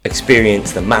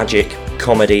Experience the magic,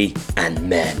 comedy, and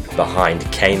men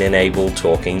behind Cain and Abel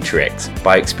Talking Tricks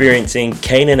by experiencing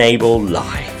Cain and Abel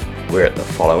live. We're at the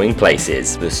following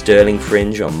places: the Stirling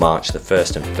Fringe on March the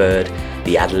 1st and 3rd,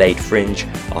 the Adelaide Fringe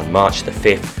on March the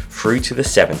 5th through to the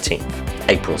 17th.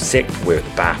 April 6th, we're at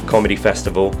the Bath Comedy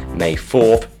Festival. May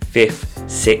 4th, 5th,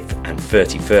 6th and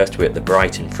 31st, we're at the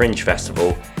Brighton Fringe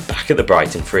Festival. Back at the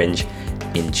Brighton Fringe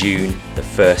in June the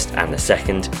 1st and the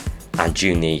 2nd. And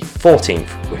June the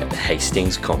 14th, we're at the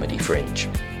Hastings Comedy Fringe.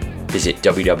 Visit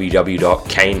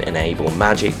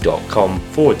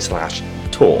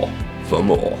www.cainandabelmagic.com/tour for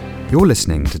more. You're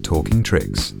listening to Talking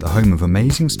Tricks, the home of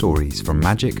amazing stories from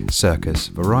magic, circus,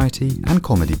 variety and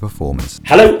comedy performers.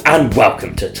 Hello and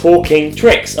welcome to Talking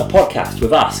Tricks, a podcast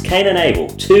with us, Cain and Abel,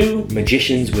 two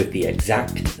magicians with the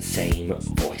exact same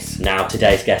voice. Now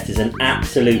today's guest is an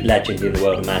absolute legend in the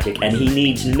world of magic and he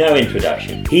needs no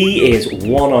introduction. He is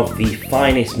one of the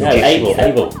finest magicians.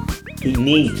 Abel. He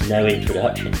needs no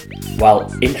introduction.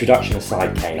 Well, introduction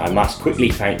aside, Cain, I must quickly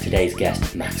thank today's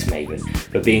guest, Max Maven,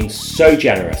 for being so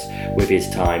generous with his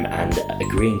time and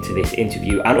agreeing to this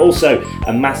interview. And also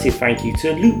a massive thank you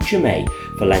to Luke Germain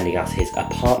for lending us his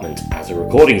apartment as a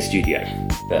recording studio.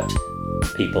 But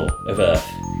people of Earth,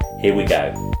 here we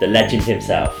go. The legend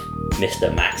himself,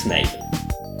 Mr. Max Maven.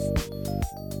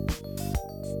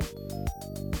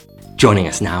 Joining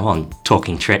us now on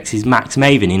Talking Tricks is Max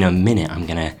Maven. In a minute, I'm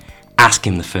going to ask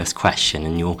him the first question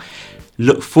and you'll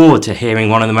look forward to hearing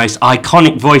one of the most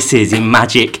iconic voices in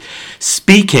magic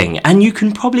speaking. And you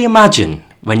can probably imagine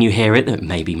when you hear it that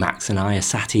maybe Max and I are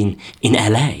sat in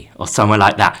LA or somewhere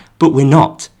like that, but we're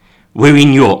not. We're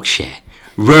in Yorkshire,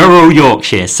 rural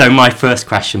Yorkshire. So my first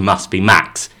question must be,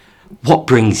 Max, what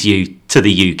brings you to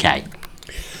the UK?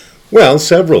 Well,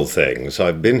 several things.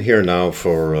 I've been here now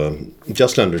for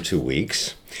just under 2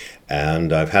 weeks.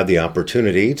 And I've had the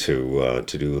opportunity to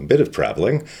do a bit of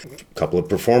traveling, a couple of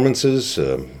performances,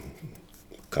 a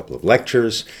couple of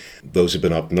lectures. Those have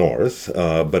been up north.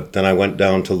 But then I went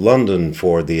down to London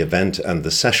for the event and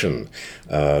the session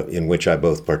in which I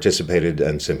both participated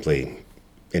and simply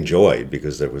enjoyed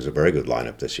because there was a very good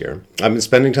lineup this year. I've been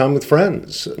spending time with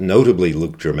friends, notably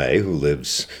Luke Germain, who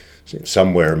lives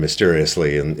somewhere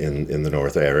mysteriously in the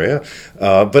north area,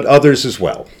 but others as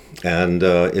well. And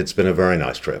it's been a very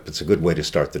nice trip. It's a good way to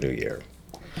start the new year.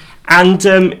 And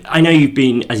I know you've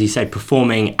been, as you said,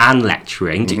 performing and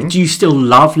lecturing. Mm-hmm. Do you still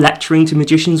love lecturing to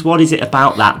magicians? What is it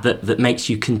about that makes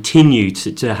you continue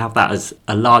to have that as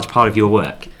a large part of your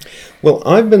work? Well,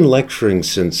 I've been lecturing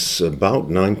since about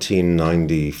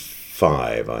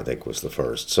 1995, I think was the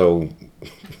first. So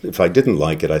if I didn't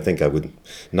like it, I think I would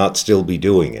not still be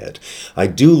doing it. I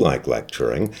do like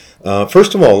lecturing.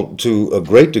 First of all, to a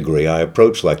great degree, I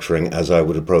approach lecturing as I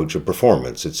would approach a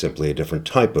performance. It's simply a different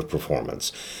type of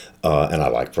performance, and I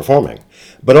like performing.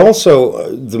 But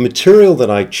also, the material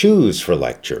that I choose for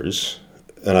lectures,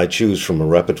 and I choose from a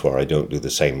repertoire. I don't do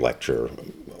the same lecture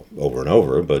over and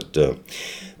over, but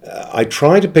I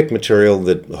try to pick material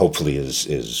that hopefully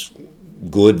is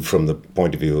good from the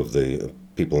point of view of the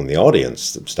people in the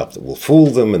audience, the stuff that will fool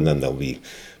them, and then they'll be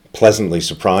pleasantly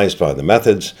surprised by the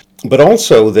methods. But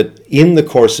also that in the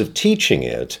course of teaching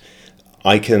it,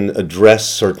 I can address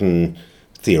certain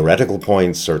theoretical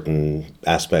points, certain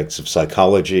aspects of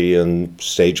psychology and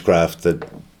stagecraft that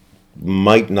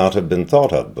might not have been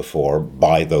thought of before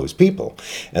by those people.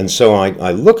 And so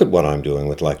I look at what I'm doing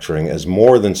with lecturing as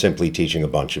more than simply teaching a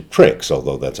bunch of tricks,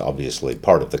 although that's obviously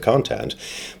part of the content,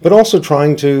 but also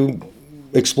trying to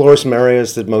explore some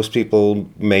areas that most people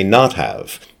may not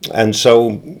have. And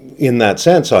so in that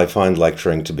sense, I find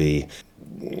lecturing to be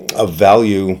of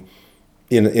value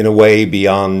in a way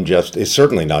beyond just, it's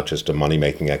certainly not just a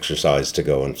money-making exercise to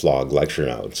go and flog lecture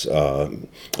notes. I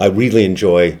really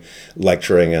enjoy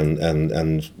lecturing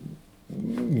and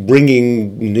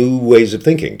bringing new ways of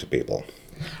thinking to people.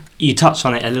 You touched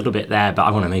on it a little bit there, but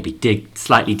I want to maybe dig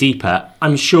slightly deeper.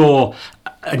 I'm sure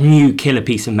a new killer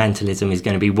piece of mentalism is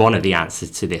going to be one of the answers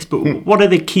to this. But what are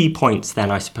the key points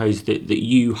then, I suppose, that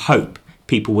you hope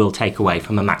people will take away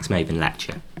from a Max Maven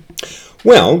lecture?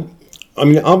 Well, I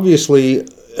mean, obviously,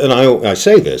 and I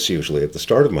say this usually at the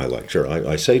start of my lecture,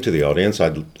 I say to the audience,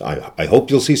 I hope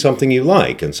you'll see something you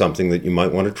like and something that you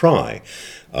might want to try.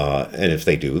 And if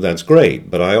they do, that's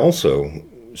great. But I also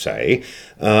say,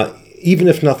 even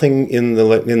if nothing in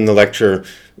the lecture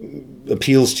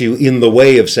appeals to you in the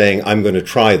way of saying, I'm going to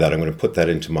try that, I'm going to put that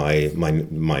into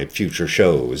my future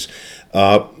shows,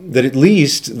 that at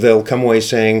least they'll come away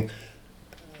saying,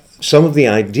 some of the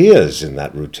ideas in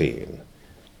that routine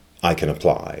I can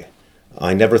apply.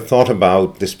 I never thought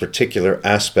about this particular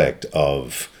aspect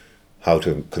of how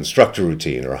to construct a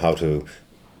routine or how to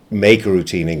make a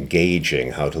routine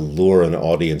engaging, how to lure an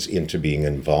audience into being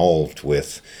involved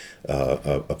with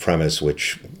a premise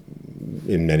which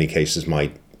in many cases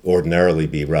might ordinarily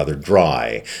be rather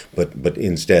dry, but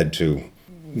instead to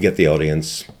get the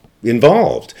audience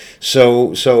involved.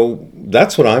 So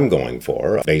that's what I'm going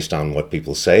for, based on what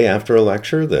people say after a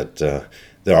lecture, that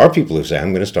there are people who say,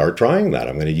 I'm going to start trying that,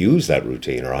 I'm going to use that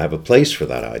routine, or I have a place for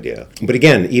that idea. But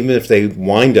again, even if they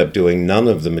wind up doing none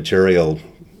of the material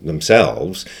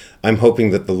themselves, I'm hoping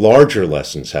that the larger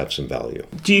lessons have some value.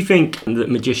 Do you think that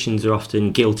magicians are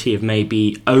often guilty of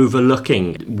maybe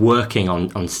overlooking working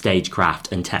on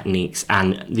stagecraft and techniques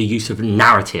and the use of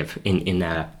narrative in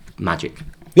their magic?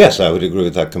 Yes, I would agree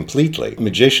with that completely.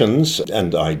 Magicians,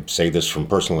 and I say this from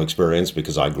personal experience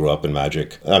because I grew up in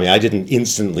magic. I mean, I didn't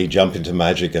instantly jump into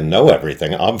magic and know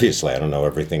everything. Obviously, I don't know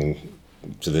everything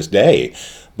to this day.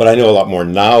 But I know a lot more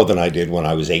now than I did when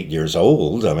I was 8 years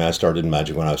old. I mean, I started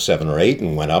magic when I was 7 or 8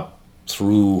 and went up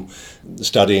through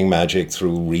studying magic,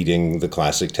 through reading the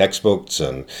classic textbooks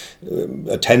and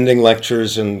attending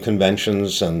lectures and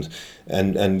conventions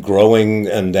and growing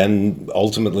and then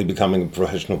ultimately becoming a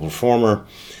professional performer.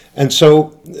 And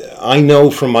so I know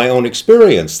from my own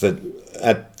experience that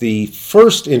at the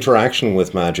first interaction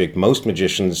with magic, most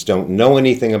magicians don't know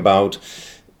anything about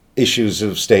issues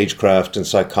of stagecraft and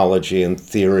psychology and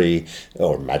theory,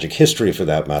 or magic history for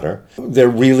that matter. They're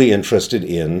really interested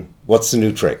in what's the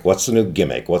new trick, what's the new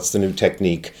gimmick, what's the new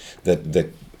technique that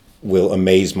will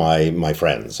amaze my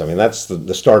friends. I mean, that's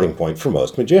the starting point for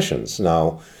most magicians.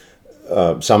 Now,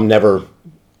 some never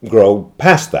grow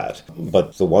past that,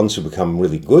 but the ones who become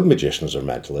really good magicians or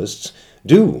mentalists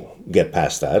do get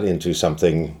past that into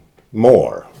something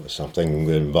more, something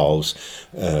that involves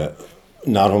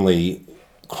not only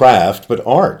craft but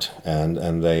art,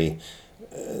 and they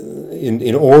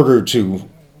in order to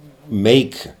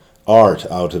make art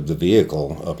out of the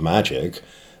vehicle of magic,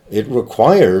 it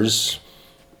requires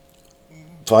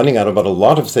finding out about a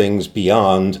lot of things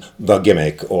beyond the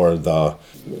gimmick or the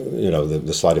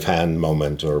sleight of hand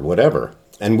moment or whatever,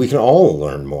 and we can all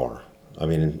learn more. I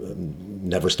mean, it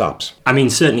never stops. I mean,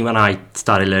 certainly when I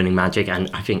started learning magic, and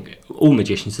I think all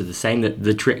magicians are the same, that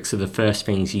the tricks are the first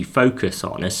things you focus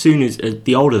on. As soon as,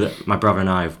 the older that my brother and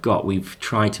I have got, we've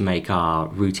tried to make our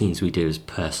routines we do as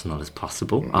personal as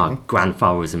possible. Mm-hmm. Our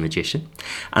grandfather was a magician,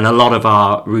 and a lot of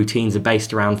our routines are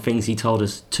based around things he told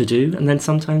us to do, and then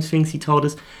sometimes things he told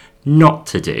us not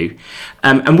to do.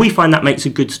 And we find that makes a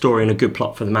good story and a good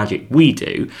plot for the magic we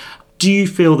do. Do you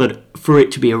feel that for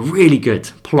it to be a really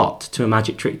good plot to a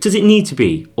magic trick, does it need to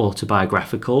be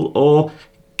autobiographical, or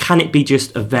can it be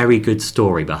just a very good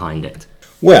story behind it?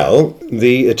 Well,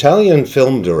 the Italian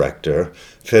film director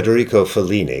Federico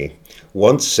Fellini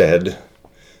once said,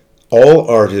 all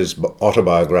art is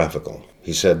autobiographical.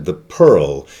 He said, the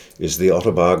pearl is the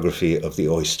autobiography of the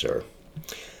oyster.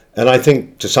 And I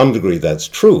think to some degree that's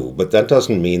true, but that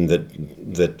doesn't mean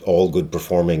that all good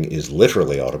performing is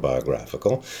literally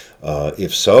autobiographical.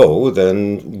 If so,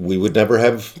 then we would never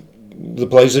have the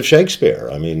plays of Shakespeare.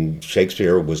 I mean,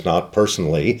 Shakespeare was not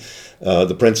personally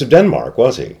the Prince of Denmark,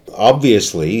 was he?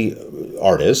 Obviously,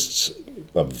 artists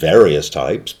of various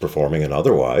types, performing and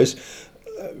otherwise,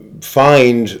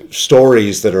 find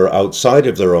stories that are outside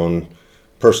of their own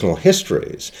personal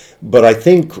histories. But I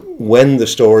think when the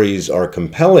stories are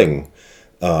compelling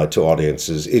to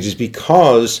audiences, it is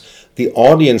because the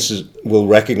audiences will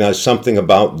recognize something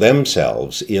about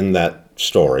themselves in that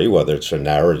story, whether it's a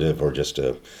narrative or just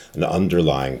an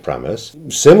underlying premise.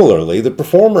 Similarly, the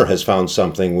performer has found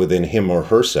something within him or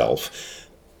herself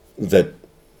that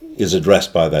is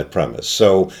addressed by that premise.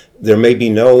 So there may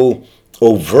be no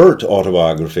overt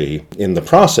autobiography in the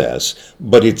process,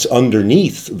 but it's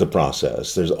underneath the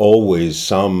process. There's always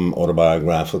some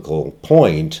autobiographical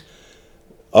point.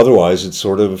 Otherwise, it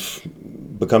sort of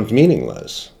becomes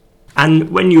meaningless.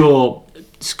 And when you're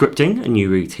scripting a new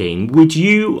routine, would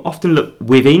you often look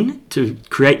within to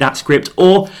create that script,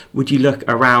 or would you look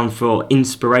around for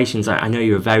inspirations? I know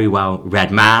you're a very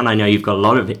well-read man. I know you've got a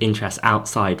lot of interests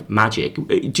outside magic.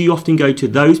 Do you often go to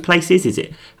those places? Is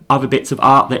it other bits of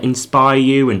art that inspire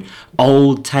you and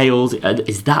old tales?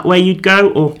 Is that where you'd go,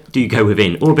 or do you go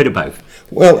within, or a bit of both?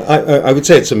 Well, I would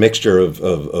say it's a mixture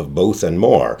of both and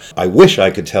more. I wish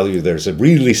I could tell you there's a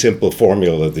really simple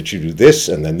formula that you do this,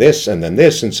 and then this, and then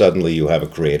this, and suddenly you have a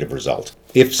creative result.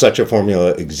 If such a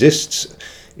formula exists,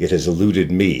 it has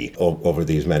eluded me over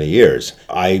these many years.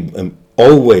 I am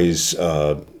always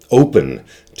open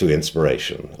to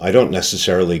inspiration. I don't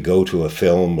necessarily go to a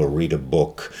film or read a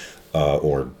book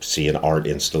or see an art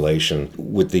installation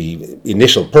with the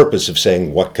initial purpose of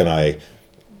saying, what can I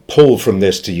pull from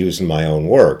this to use in my own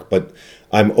work? But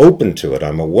I'm open to it,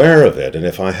 I'm aware of it, and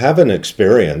if I have an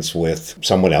experience with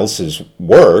someone else's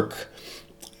work,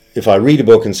 if I read a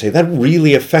book and say, that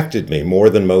really affected me more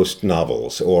than most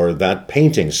novels, or that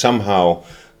painting somehow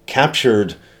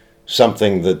captured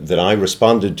something that I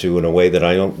responded to in a way that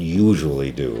I don't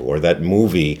usually do, or that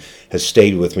movie has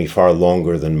stayed with me far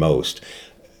longer than most.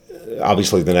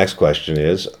 Obviously, the next question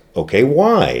is, okay,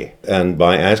 why? And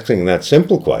by asking that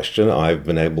simple question, I've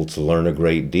been able to learn a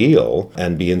great deal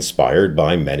and be inspired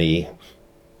by many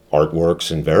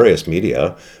artworks in various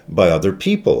media by other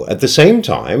people. At the same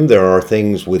time, there are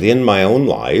things within my own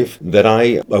life that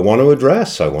I want to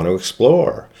address, I want to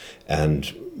explore.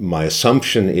 And my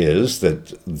assumption is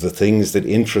that the things that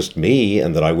interest me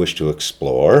and that I wish to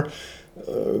explore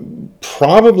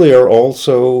probably are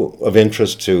also of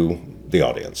interest to the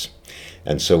audience.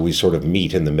 And so we sort of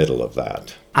meet in the middle of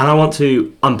that. And I want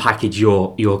to unpackage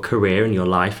your career and your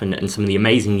life and some of the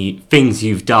amazing things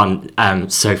you've done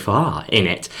so far in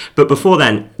it. But before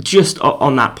then, just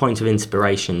on that point of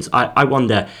inspirations, I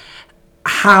wonder,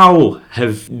 how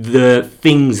have the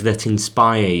things that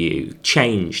inspire you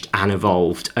changed and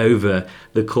evolved over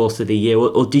the course of the year?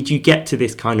 Or did you get to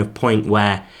this kind of point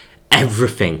where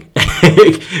everything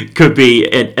could be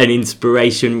an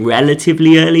inspiration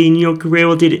relatively early in your career,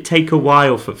 or did it take a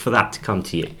while for that to come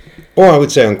to you? Well, I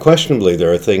would say unquestionably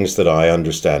there are things that I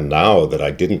understand now that I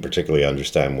didn't particularly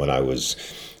understand when I was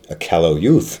a callow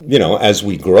youth. You know, as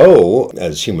we grow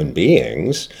as human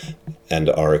beings and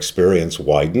our experience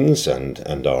widens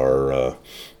and our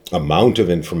amount of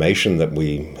information that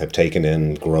we have taken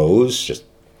in grows, just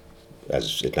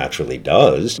as it naturally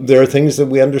does, there are things that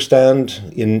we understand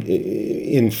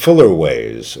in fuller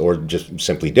ways, or just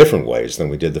simply different ways than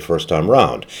we did the first time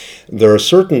round. There are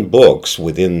certain books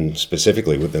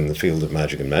specifically within the field of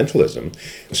magic and mentalism,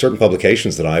 certain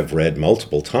publications that I've read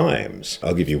multiple times.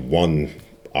 I'll give you one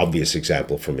obvious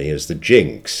example for me is the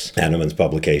Jinx, Hanneman's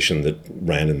publication that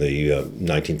ran in the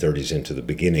 1930s into the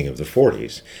beginning of the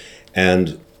 40s.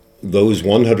 And those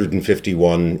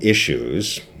 151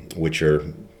 issues, which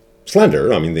are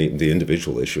slender, I mean, the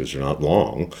individual issues are not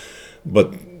long,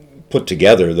 but put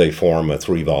together they form a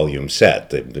 3-volume set.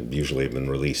 They've usually been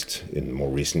released in more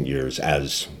recent years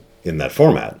as in that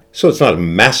format. So it's not a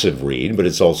massive read, but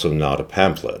it's also not a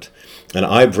pamphlet. And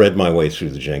I've read my way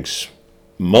through the Jinx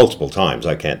multiple times.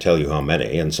 I can't tell you how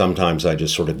many. And sometimes I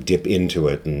just sort of dip into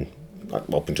it and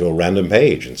open to a random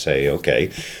page and say, okay,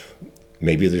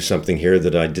 maybe there's something here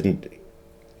that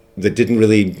didn't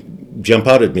really jump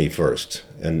out at me first.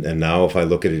 And now if I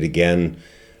look at it again,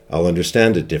 I'll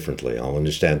understand it differently. I'll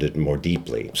understand it more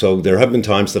deeply. So there have been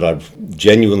times that I've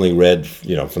genuinely read,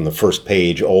 from the first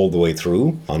page all the way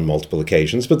through on multiple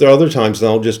occasions. But there are other times that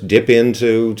I'll just dip in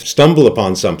to stumble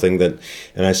upon something and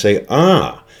I say,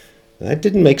 that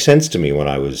didn't make sense to me when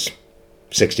I was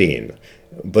 16.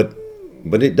 But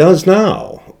it does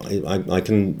now. I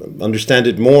can understand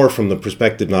it more from the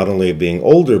perspective not only of being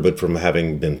older, but from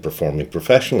having been performing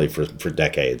professionally for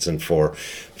decades and for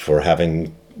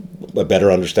having a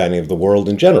better understanding of the world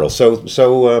in general. So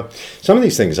some of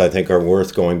these things I think are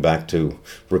worth going back to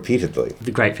repeatedly.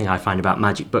 The great thing I find about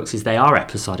magic books is they are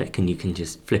episodic, and you can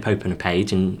just flip open a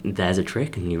page and there's a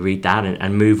trick and you read that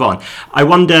and move on. I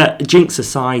wonder, Jinx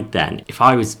aside then, if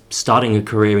I was starting a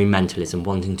career in mentalism,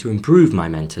 wanting to improve my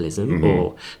mentalism,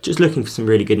 or just looking for some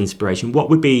really good inspiration, what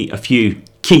would be a few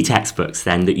key textbooks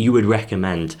then that you would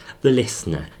recommend the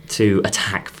listener to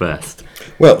attack first?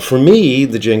 Well, for me,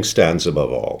 the Jinx stands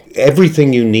above all.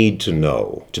 Everything you need to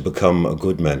know to become a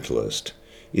good mentalist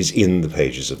is in the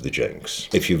pages of the Jinx.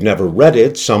 If you've never read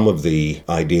it, some of the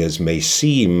ideas may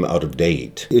seem out of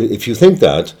date. If you think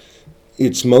that,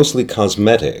 it's mostly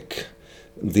cosmetic.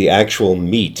 The actual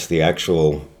meat, the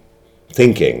actual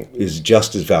thinking is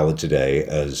just as valid today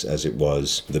as it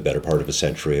was the better part of a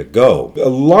century ago. A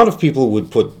lot of people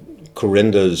would put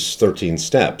Corinda's 13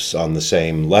 Steps on the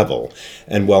same level.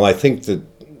 And while I think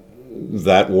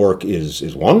that work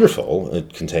is wonderful,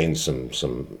 it contains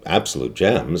some absolute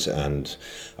gems, and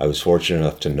I was fortunate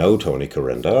enough to know Tony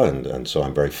Corinda, and so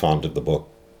I'm very fond of the book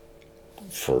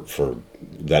for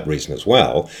that reason as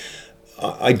well.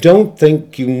 I don't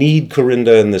think you need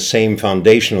Corinda in the same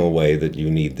foundational way that you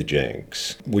need the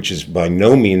Jinx, which is by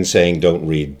no means saying don't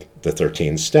read the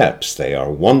 13 Steps. They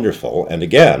are wonderful. And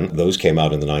again, those came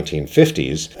out in the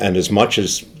 1950s. And as much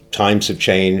as times have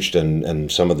changed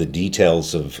and some of the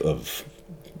details of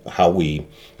how we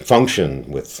function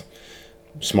with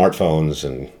smartphones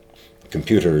and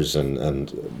computers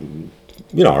and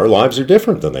our lives are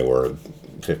different than they were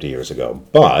 50 years ago.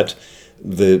 But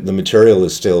the material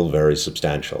is still very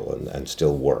substantial and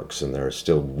still works, and there is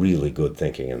still really good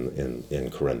thinking in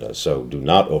Corinda. So do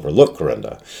not overlook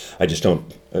Corinda. I just don't.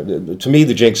 To me,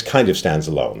 the Jinx kind of stands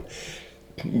alone.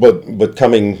 But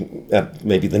coming at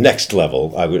maybe the next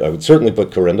level, I would certainly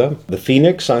put Corinda. The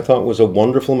Phoenix, I thought, was a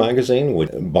wonderful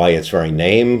magazine. By its very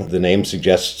name, the name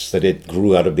suggests that it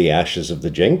grew out of the ashes of the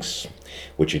Jinx,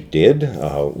 which it did.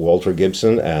 Walter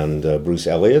Gibson and Bruce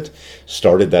Elliott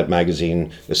started that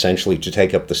magazine essentially to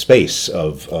take up the space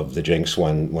of the Jinx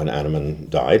when Animan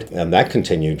died. And that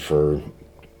continued for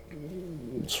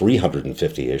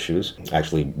 350 issues.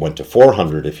 Actually went to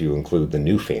 400 if you include the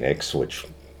New Phoenix, which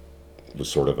was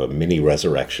sort of a mini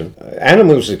resurrection.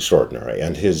 Animan was extraordinary,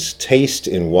 and his taste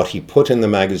in what he put in the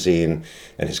magazine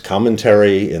and his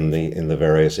commentary in the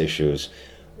various issues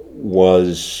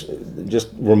was just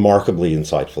remarkably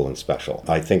insightful and special.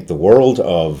 I think the world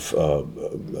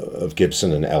of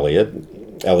Gibson and Elliott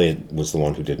was the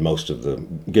one who did most of the...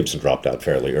 Gibson dropped out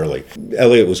fairly early.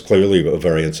 Elliott was clearly a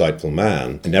very insightful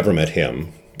man. I never met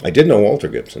him. I did know Walter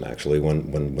Gibson, actually,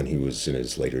 when he was in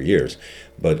his later years.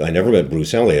 But I never met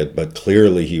Bruce Elliott, but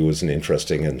clearly he was an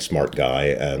interesting and smart guy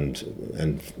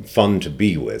and fun to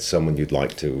be with, someone you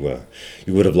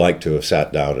would have liked to have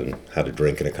sat down and had a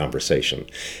drink and a conversation.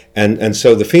 And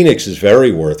so the Phoenix is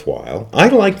very worthwhile. I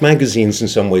like magazines in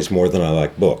some ways more than I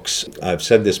like books. I've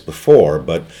said this before,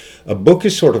 but a book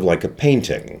is sort of like a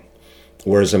painting,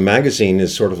 whereas a magazine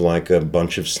is sort of like a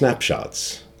bunch of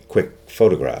snapshots, quick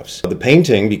photographs. The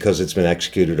painting, because it's been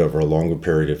executed over a longer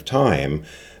period of time,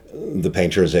 the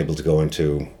painter is able to go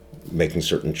into making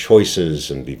certain choices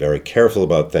and be very careful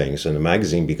about things. And a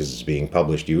magazine, because it's being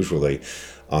published usually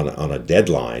on a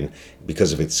deadline,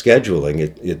 because of its scheduling,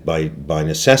 it by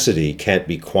necessity can't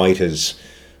be quite as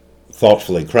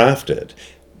thoughtfully crafted.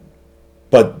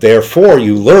 But therefore,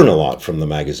 you learn a lot from the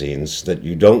magazines that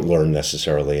you don't learn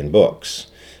necessarily in books,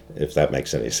 if that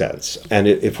makes any sense. And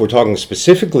if we're talking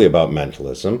specifically about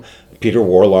mentalism, Peter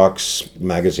Warlock's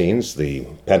magazines, the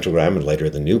Pentagram and later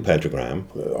the New Pentagram,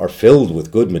 are filled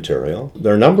with good material.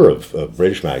 There are a number of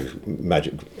British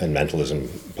magic and mentalism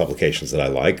publications that I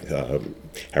like.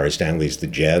 Harry Stanley's The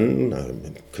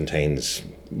Gen contains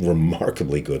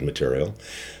remarkably good material,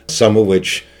 some of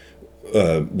which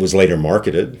was later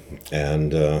marketed,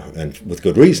 and with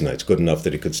good reason. It's good enough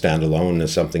that it could stand alone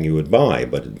as something you would buy,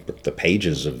 but the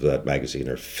pages of that magazine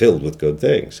are filled with good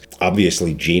things.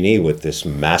 Obviously, Genie, with this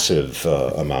massive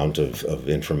amount of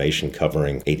information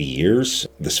covering 80 years.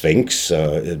 The Sphinx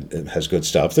it has good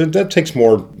stuff. That takes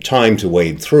more time to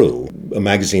wade through. A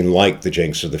magazine like The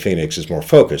Jinx or The Phoenix is more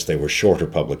focused. They were shorter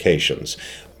publications.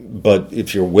 But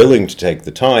if you're willing to take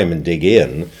the time and dig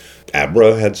in,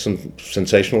 Abra had some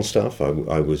sensational stuff.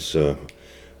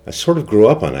 I sort of grew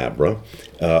up on Abra,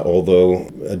 although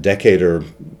a decade or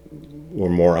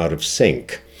more out of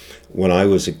sync. When I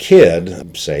was a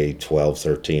kid, say 12,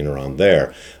 13, around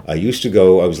there, I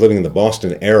was living in the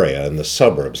Boston area, in the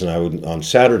suburbs, and on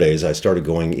Saturdays I started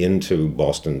going into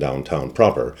Boston downtown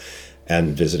proper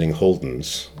and visiting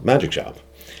Holden's magic shop.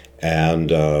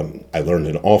 And I learned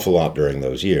an awful lot during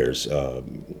those years.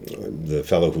 The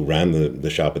fellow who ran the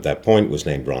shop at that point was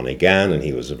named Ronnie Gann, and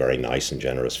he was a very nice and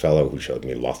generous fellow who showed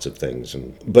me lots of things.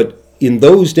 But in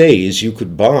those days, you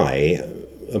could buy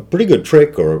a pretty good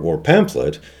trick or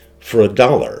pamphlet for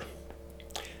 $1.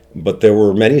 But there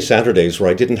were many Saturdays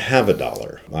where I didn't have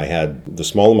 $1. I had the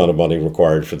small amount of money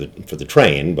required for the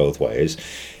train both ways,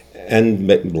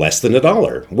 and less than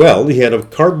 $1. Well, he had a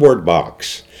cardboard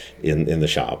box in the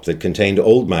shop that contained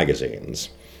old magazines,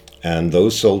 and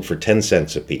those sold for 10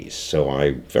 cents a piece. So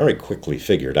I very quickly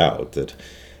figured out that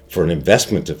for an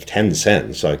investment of 10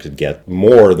 cents, I could get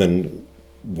more than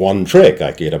one trick. I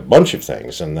could get a bunch of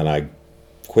things, and then I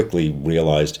quickly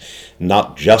realized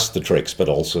not just the tricks, but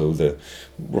also the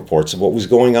reports of what was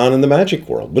going on in the magic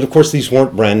world. But of course, these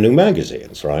weren't brand new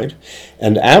magazines, right?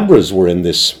 And Abras were in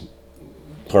this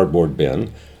cardboard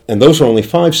bin, and those were only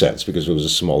 5 cents because it was a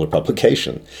smaller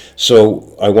publication.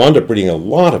 So I wound up reading a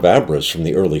lot of Abras from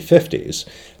the early 50s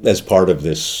as part of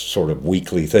this sort of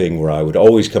weekly thing where I would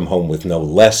always come home with no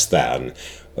less than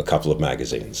a couple of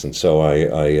magazines. And so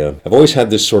I've always had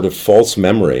this sort of false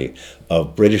memory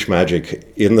of British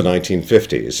magic in the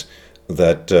 1950s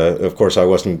that, of course, I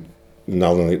wasn't,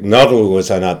 not only was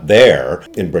I not there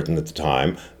in Britain at the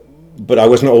time, but I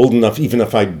wasn't old enough, even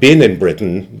if I'd been in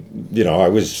Britain, I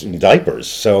was in diapers.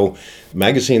 So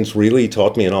magazines really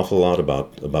taught me an awful lot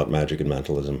about magic and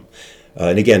mentalism.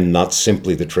 And again, not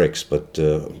simply the tricks, but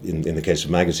in the case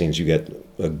of magazines, you get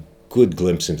a good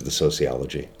glimpse into the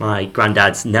sociology. My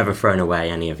granddad's never thrown away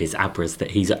any of his Abras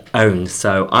that he's owned,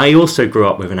 so I also grew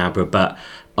up with an Abra, but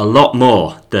a lot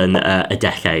more than a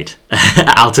decade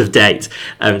out of date.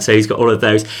 So he's got all of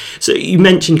those. So you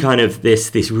mentioned kind of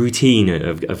this routine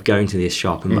of going to this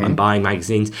shop and buying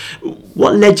magazines.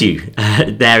 What led you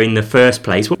there in the first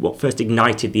place? What first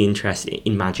ignited the interest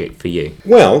in magic for you?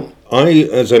 Well,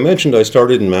 as I mentioned, I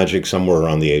started in magic somewhere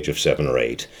around the age of 7 or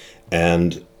 8.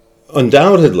 And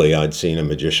undoubtedly, I'd seen a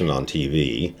magician on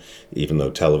TV, even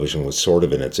though television was sort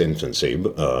of in its infancy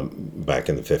back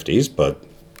in the 50s, but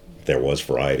there was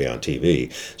variety on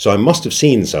TV. So I must have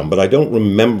seen some, but I don't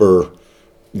remember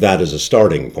that as a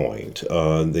starting point.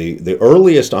 The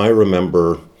earliest I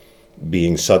remember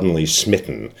being suddenly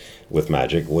smitten with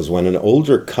magic was when an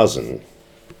older cousin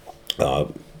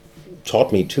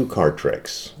taught me 2 card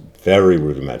tricks, very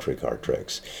rudimentary card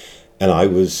tricks, and I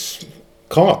was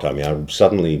caught. I mean, I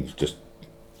suddenly just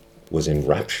was in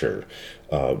rapture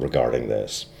regarding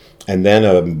this. And then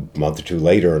a month or 2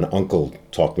 later, an uncle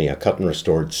taught me a cut and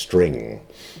restored string.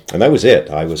 And that was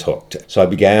it. I was hooked. So I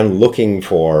began looking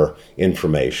for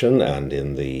information, and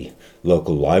in the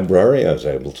local library, I was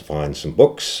able to find some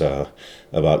books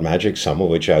about magic, some of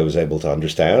which I was able to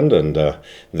understand, and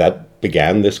that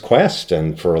began this quest.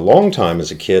 And for a long time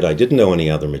as a kid, I didn't know any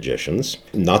other magicians.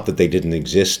 Not that they didn't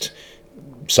exist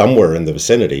somewhere in the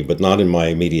vicinity, but not in my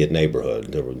immediate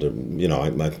neighborhood.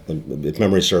 If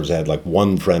memory serves, I had like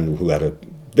one friend who had a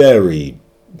very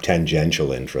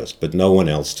tangential interest, but no one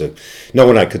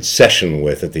I could session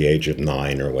with at the age of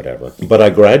 9 or whatever. But I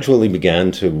gradually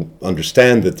began to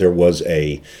understand that there was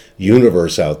a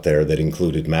universe out there that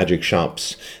included magic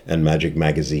shops and magic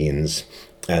magazines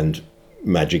and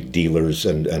magic dealers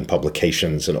and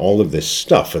publications and all of this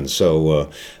stuff. And so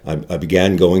I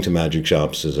began going to magic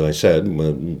shops, as I said,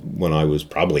 when I was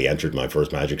probably entered my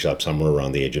first magic shop somewhere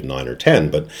around the age of 9 or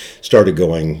 10, but started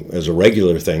going as a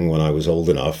regular thing when I was old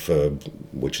enough,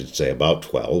 which is, say, about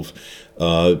 12,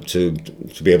 to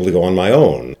be able to go on my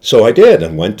own. So I did,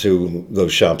 and went to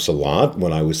those shops a lot.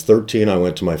 When I was 13, I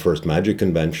went to my first magic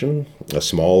convention, a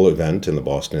small event in the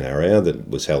Boston area that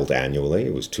was held annually.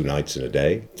 It was 2 nights in a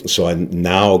day. So I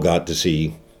now got to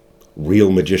see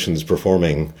real magicians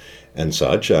performing and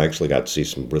such. I actually got to see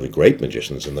some really great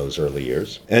magicians in those early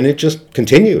years. And it just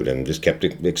continued and just kept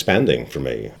expanding for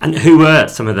me. And who were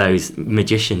some of those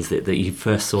magicians that you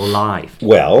first saw live?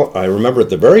 Well, I remember at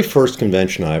the very first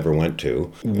convention I ever went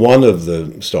to, one of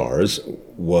the stars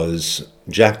was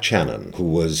Jack Channon, who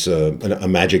was a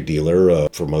magic dealer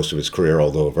for most of his career,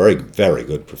 although a very, very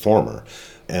good performer.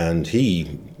 And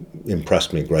he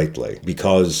impressed me greatly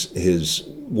because his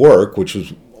work, which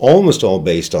was almost all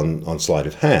based on sleight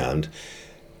of hand,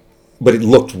 but it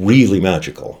looked really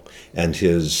magical. And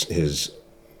his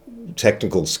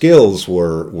technical skills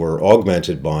were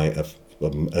augmented by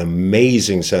an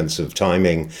amazing sense of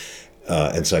timing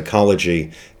and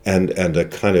psychology and a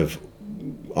kind of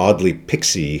oddly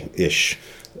pixie-ish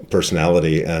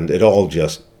personality, and it all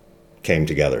just came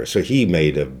together. So he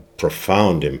made a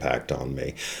profound impact on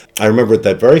me. I remember at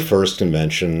that very first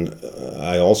convention,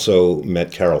 I also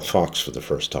met Carol Fox for the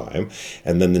first time.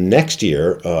 And then the next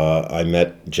year, I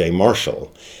met Jay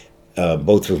Marshall,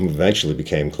 both of whom eventually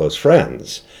became close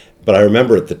friends. But I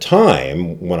remember at the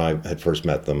time, when I had first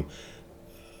met them,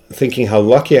 thinking how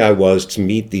lucky I was to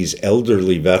meet these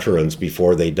elderly veterans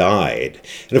before they died.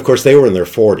 And of course, they were in their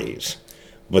 40s.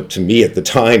 But to me at the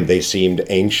time, they seemed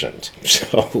ancient.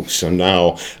 So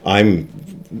now I'm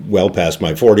well past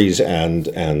my 40s,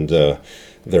 and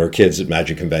there are kids at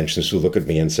magic conventions who look at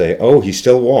me and say, "Oh, he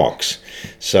still walks."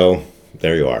 So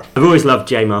there you are. I've always loved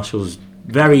Jay Marshall's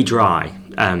very dry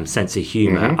sense of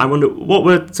humour. Mm-hmm. I wonder, what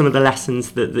were some of the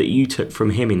lessons that you took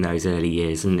from him in those early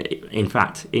years, and in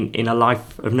fact, in a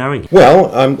life of knowing him?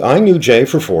 Well, I knew Jay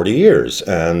for 40 years,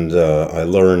 and I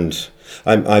learned,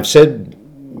 I've said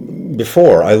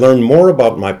before, I learned more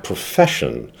about my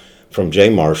profession from Jay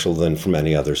Marshall than from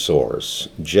any other source.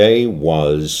 Jay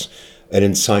was an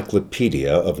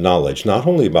encyclopedia of knowledge, not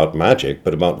only about magic,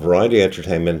 but about variety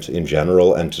entertainment in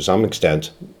general, and to some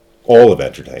extent, all of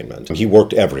entertainment. He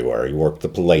worked everywhere. He worked the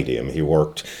Palladium. He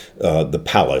worked the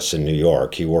Palace in New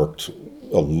York. He worked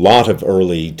a lot of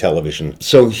early television.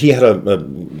 So he had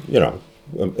an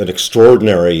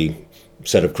extraordinary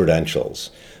set of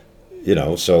credentials.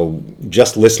 So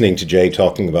just listening to Jay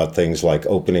talking about things like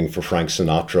opening for Frank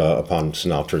Sinatra upon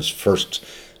Sinatra's first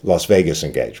Las Vegas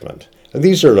engagement. And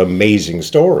these are amazing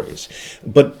stories.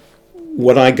 But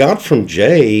what I got from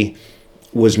Jay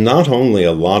was not only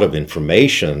a lot of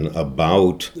information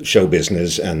about show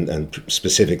business and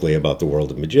specifically about the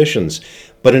world of magicians,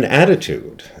 but an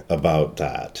attitude about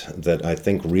that I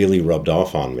think really rubbed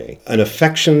off on me. An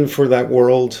affection for that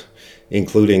world,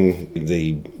 including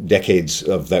the decades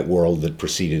of that world that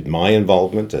preceded my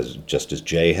involvement, just as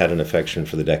Jay had an affection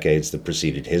for the decades that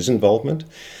preceded his involvement.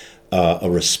 A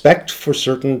respect for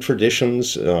certain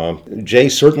traditions. Jay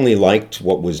certainly liked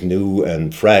what was new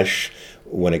and fresh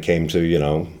when it came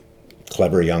to,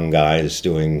 clever young guys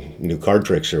doing new card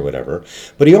tricks or whatever.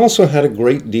 But he also had a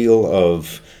great deal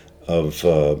of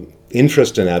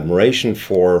interest and admiration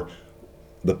for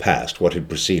the past, what had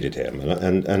preceded him.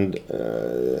 And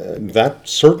that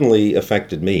certainly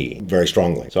affected me very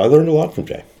strongly. So I learned a lot from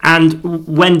Jay. And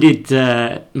when did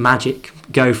magic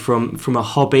go from a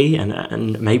hobby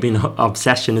and maybe an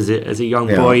obsession as a young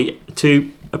boy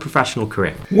to a professional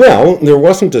career? Well, there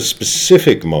wasn't a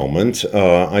specific moment.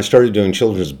 I started doing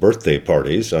children's birthday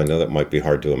parties. I know that might be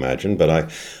hard to imagine, but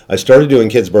I started doing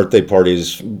kids' birthday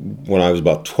parties when I was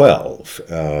about 12.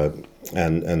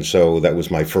 And so that was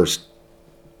my first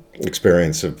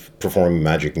experience of performing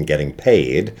magic and getting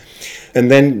paid.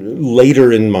 And then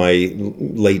later in my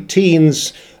late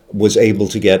teens, was able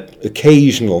to get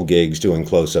occasional gigs doing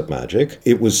close-up magic.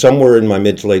 It was somewhere in my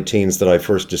mid to late teens that I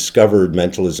first discovered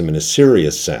mentalism in a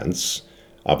serious sense.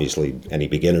 Obviously, any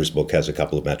beginner's book has a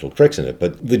couple of mental tricks in it,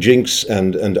 but the Jinx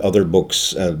and other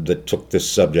books that took this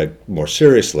subject more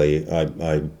seriously,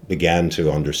 I began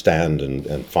to understand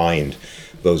and find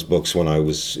those books when I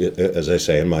was, as I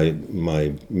say, in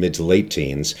my mid to late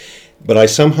teens. But I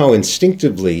somehow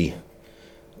instinctively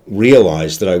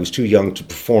realized that I was too young to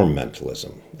perform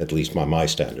mentalism, at least by my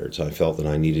standards. I felt that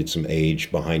I needed some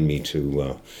age behind me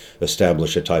to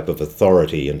establish a type of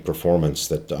authority in performance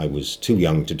that I was too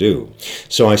young to do.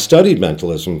 So I studied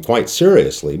mentalism quite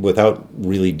seriously without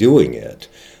really doing it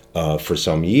for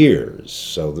some years.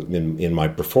 So in my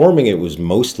performing, it was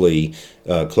mostly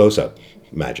close-up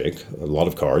magic, a lot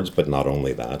of cards, but not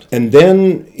only that. And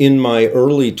then in my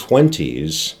early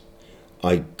 20s,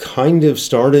 I kind of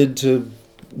started to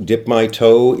dip my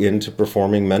toe into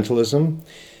performing mentalism.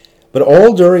 But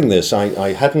all during this,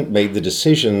 I hadn't made the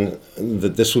decision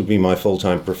that this would be my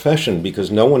full-time profession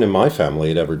because no one in my family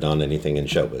had ever done anything in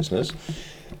show business.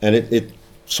 And it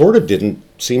sort of didn't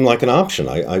seem like an option.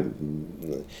 I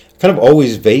kind of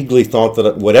always vaguely thought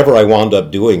that whatever I wound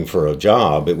up doing for a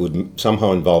job, it would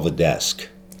somehow involve a desk.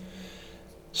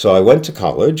 So I went to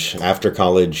college. After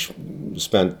college,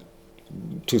 spent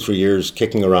 2-3 years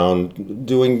kicking around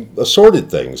doing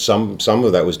assorted things. Some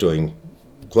of that was doing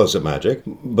close-up magic,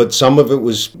 but some of it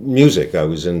was music. I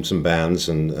was in some bands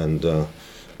and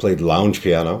played lounge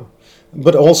piano,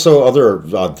 but also other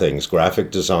odd things,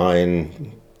 graphic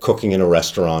design, cooking in a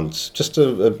restaurant, just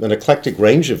an eclectic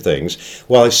range of things,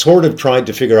 while I sort of tried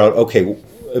to figure out, okay,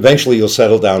 eventually you'll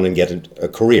settle down and get a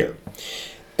career.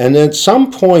 And at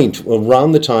some point,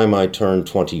 around the time I turned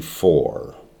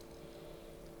 24,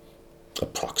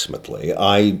 approximately,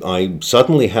 I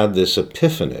suddenly had this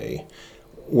epiphany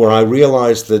where I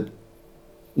realized that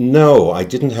no, I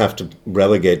didn't have to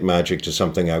relegate magic to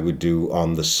something I would do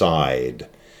on the side,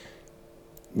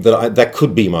 that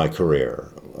could be my career,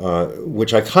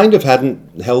 which I kind of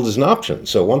hadn't held as an option.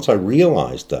 So once I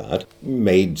realized that,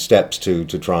 made steps to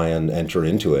try and enter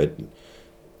into it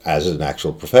as an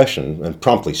actual profession, and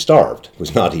promptly starved. It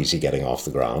was not easy getting off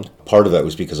the ground. Part of that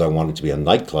was because I wanted to be a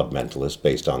nightclub mentalist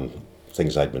based on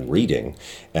things I'd been reading.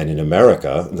 And in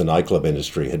America, the nightclub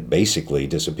industry had basically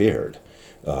disappeared.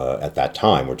 At that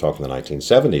time, we're talking the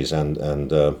 1970s, and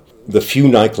the few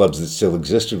nightclubs that still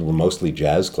existed were mostly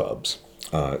jazz clubs,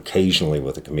 occasionally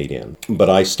with a comedian. But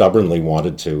I stubbornly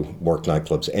wanted to work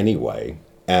nightclubs anyway,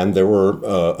 and there were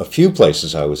a few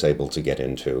places I was able to get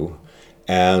into.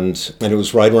 And it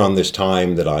was right around this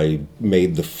time that I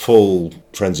made the full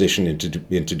transition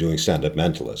into doing stand-up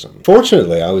mentalism.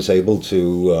 Fortunately, I was able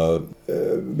to,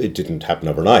 it didn't happen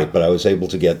overnight, but I was able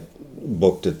to get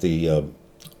booked at the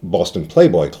Boston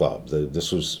Playboy Club.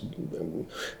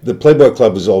 The Playboy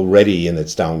Club was already in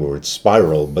its downward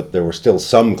spiral, but there were still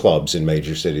some clubs in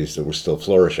major cities that were still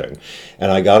flourishing.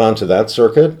 And I got onto that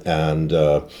circuit, and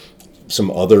there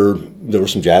were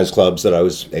some jazz clubs that I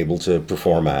was able to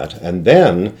perform at. And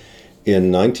then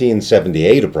in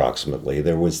 1978 approximately,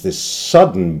 there was this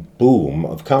sudden boom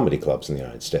of comedy clubs in the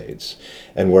United States.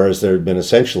 And whereas there had been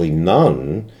essentially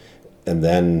none, and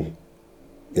then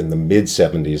in the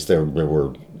mid-70s there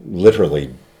were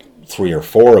literally 3 or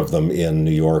 4 of them in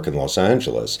New York and Los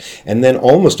Angeles. And then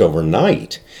almost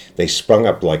overnight, they sprung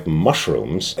up like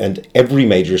mushrooms, and every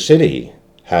major city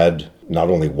had not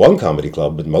only one comedy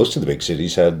club, but most of the big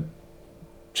cities had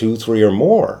 2, 3, or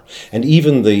more. And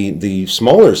even the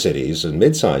smaller cities and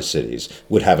mid-sized cities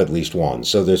would have at least one.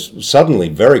 So there's suddenly,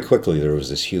 very quickly, there was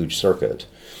this huge circuit.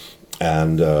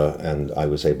 And I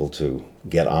was able to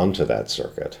get onto that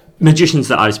circuit. Magicians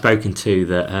that I've spoken to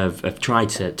that have tried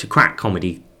to crack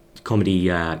comedy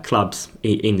clubs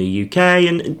in the UK,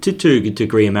 and to a good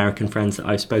degree American friends that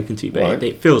I've spoken to, but Right.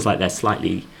 it feels like there's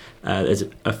slightly there's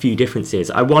a few differences.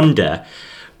 I wonder,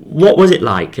 what was it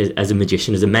like as a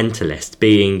magician, as a mentalist,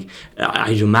 being,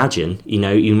 I'd imagine,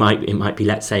 it might be,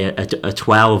 let's say, a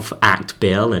 12-act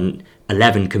bill and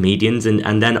 11 comedians,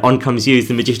 and then on comes you as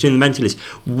the magician and the mentalist.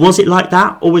 Was it like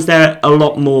that, or was there a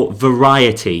lot more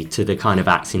variety to the kind of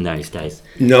acts in those days?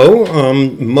 No,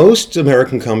 most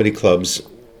American comedy clubs,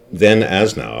 then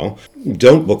as now,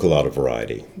 don't book a lot of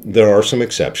variety. There are some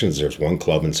exceptions. There's one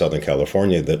club in Southern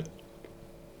California that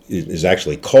is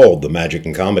actually called the Magic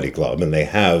and Comedy Club, and they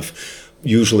have,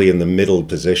 usually in the middle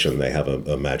position, they have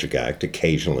a magic act.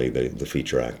 Occasionally the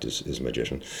feature act is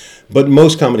magician. But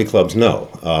most comedy clubs,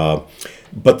 no.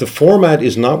 But the format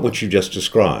is not what you just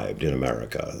described in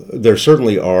America. There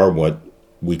certainly are what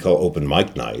we call open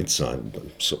mic nights. I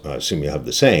assume you have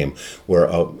the same, where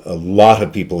a lot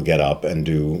of people get up and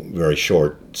do very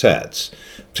short sets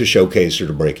to showcase or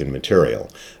to break in material.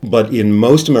 But in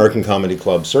most American comedy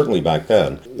clubs, certainly back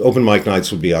then, open mic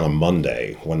nights would be on a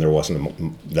Monday when there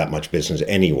wasn't that much business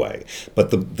anyway.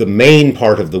 But the main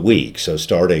part of the week, so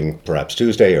starting perhaps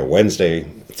Tuesday or Wednesday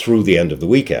through the end of the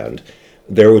weekend,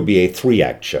 there would be a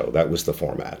 3-act show. That was the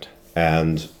format.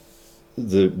 And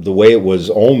the way it was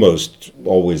almost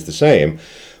always the same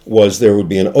was there would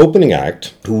be an opening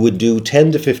act who would do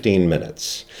 10 to 15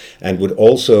 minutes and would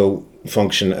also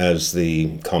function as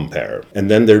the compere.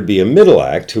 And then there'd be a middle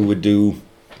act who would do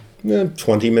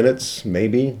 20 minutes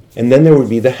maybe. And then there would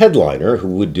be the headliner who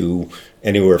would do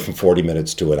anywhere from 40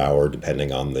 minutes to an hour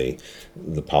depending on the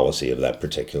policy of that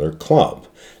particular club.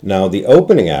 Now the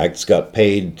opening acts got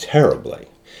paid terribly.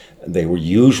 They were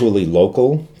usually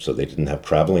local, so they didn't have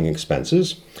traveling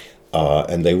expenses,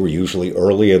 and they were usually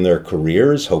early in their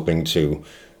careers, hoping to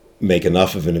make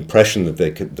enough of an impression that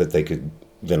they could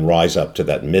then rise up to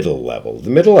that middle level. The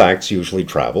middle acts usually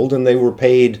traveled, and they were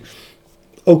paid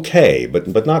okay,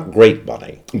 but not great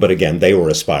money. But again, they were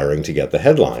aspiring to get the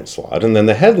headline slot, and then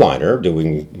the headliner,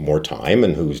 doing more time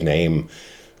and whose name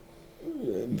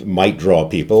might draw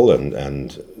people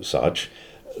and such,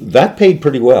 that paid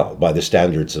pretty well by the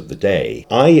standards of the day.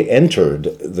 I entered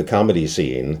the comedy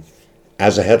scene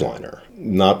as a headliner,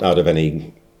 not out of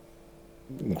any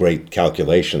great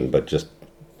calculation, but just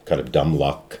kind of dumb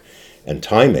luck and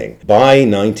timing. By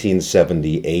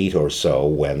 1978 or so,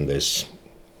 when this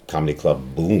comedy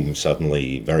club boom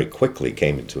suddenly very quickly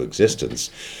came into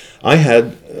existence, I had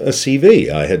a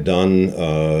CV. I had done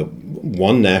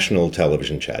one national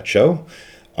television chat show.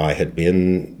 I had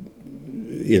been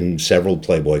in several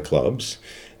Playboy clubs,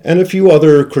 and a few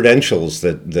other credentials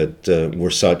that were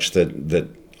such that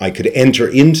I could enter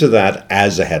into that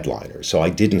as a headliner. So I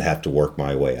didn't have to work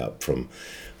my way up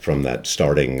from that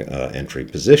starting entry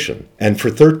position. And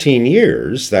for 13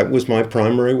 years, that was my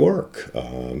primary work,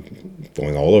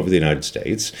 going all over the United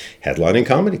States, headlining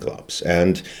comedy clubs.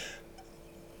 And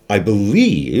I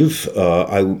believe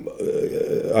I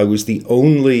was the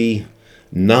only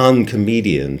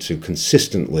non-comedian to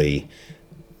consistently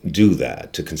do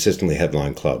that, to consistently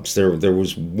headline clubs. There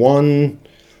was one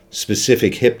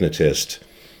specific hypnotist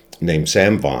named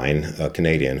Sam Vine, a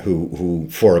Canadian, who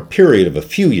for a period of a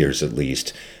few years at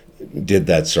least did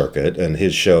that circuit, and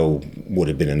his show would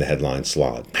have been in the headline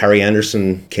slot. Harry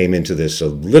Anderson came into this a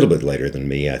little bit later than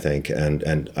me, I think,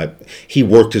 and he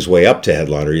worked his way up to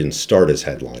headliner. He didn't start as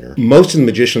headliner. Most of the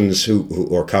magicians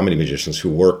or comedy magicians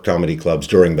who worked comedy clubs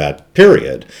during that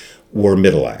period were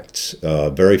middle acts.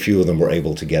 Very few of them were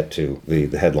able to get to the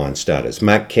headline status.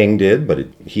 Mac King did, but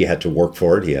he had to work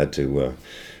for it. He had to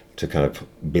kind of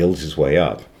build his way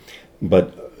up.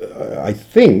 But I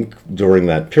think during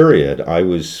that period, I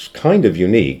was kind of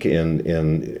unique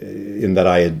in that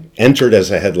I had entered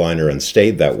as a headliner and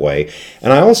stayed that way.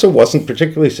 And I also wasn't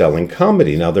particularly selling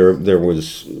comedy. Now, there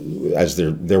was, as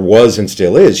there was and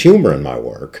still is, humor in my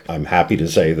work. I'm happy to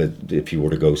say that if you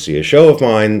were to go see a show of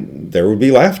mine, there would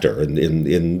be laughter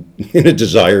in a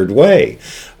desired way.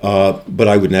 But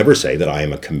I would never say that I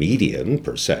am a comedian,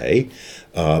 per se.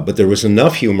 But there was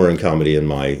enough humor and comedy in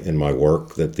my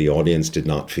work that the audience did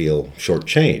not feel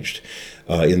shortchanged.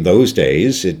 In those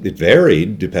days, it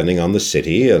varied depending on the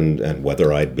city and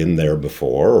whether I'd been there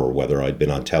before or whether I'd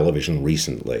been on television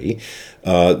recently.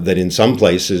 That in some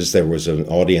places there was an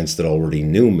audience that already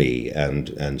knew me,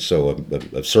 and so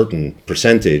a certain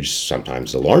percentage,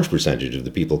 sometimes a large percentage of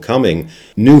the people coming,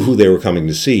 knew who they were coming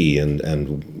to see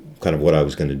and kind of what I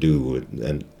was going to do.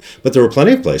 But there were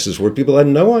plenty of places where people had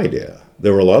no idea.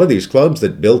 There were a lot of these clubs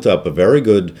that built up a very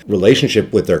good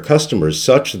relationship with their customers,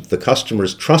 such that the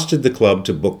customers trusted the club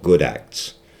to book good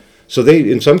acts. So they,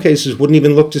 in some cases, wouldn't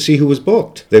even look to see who was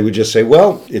booked. They would just say,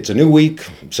 well, it's a new week,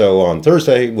 so on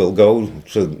Thursday we'll go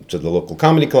to the local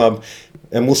comedy club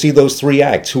and we'll see those 3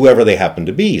 acts, whoever they happen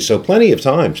to be. So plenty of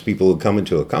times people would come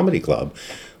into a comedy club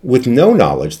with no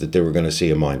knowledge that they were going to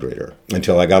see a mind reader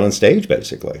until I got on stage,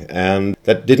 basically. And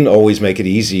that didn't always make it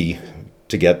easy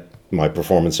to get my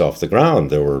performance off the ground.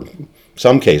 There were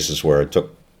some cases where it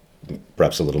took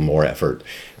perhaps a little more effort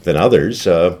than others,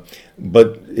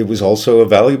 but it was also a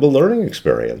valuable learning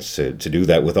experience to do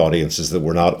that with audiences that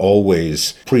were not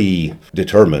always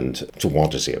predetermined to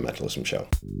want to see a mentalism show.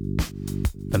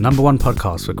 The #1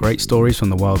 podcast for great stories from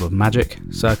the world of magic,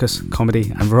 circus,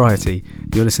 comedy and variety.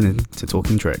 You're listening to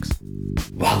Talking Tricks.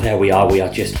 Well, there we are. We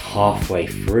are just halfway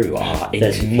through our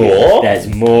interview. There's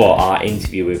more. Our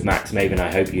interview with Max Maven. I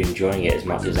hope you're enjoying it as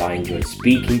much as I enjoyed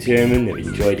speaking to him and have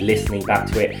enjoyed listening back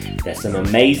to it. There's some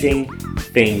amazing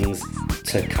things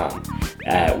to come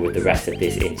with the rest of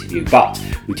this interview, but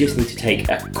we just need to take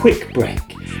a quick break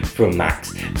from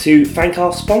Max to thank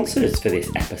our sponsors for this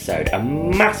episode. A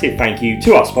massive thank you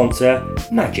to our sponsor,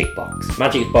 Magic Box.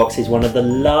 Magic Box is one of the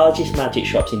largest magic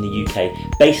shops in the UK,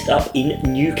 based up in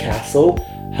Newcastle,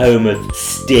 home of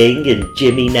Sting and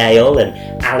Jimmy Nail and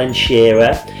Alan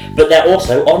Shearer, but they're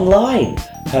also online,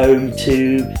 home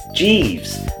to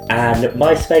Jeeves and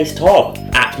MySpace Tom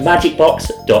at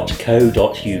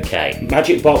magicbox.co.uk.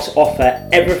 Magic Box offer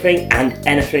everything and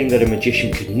anything that a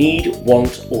magician could need,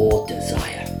 want or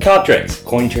desire. Card tricks,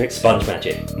 coin tricks, sponge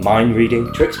magic, mind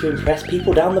reading, tricks to impress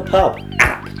people down the pub,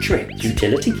 app tricks,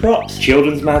 utility props,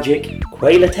 children's magic,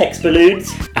 Quailatex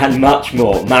balloons and much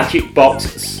more. Magic Box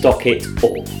stock it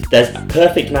all. There's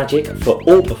perfect magic for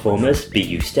all performers, be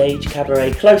you stage,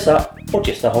 cabaret, close-up or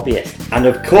just a hobbyist. And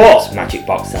of course, Magic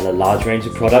Box sell a large range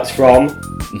of products from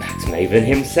Max Maven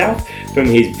himself, from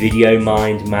his Video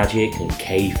Mind Magic and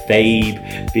Kayfabe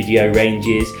video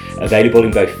ranges, available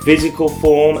in both physical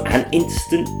form and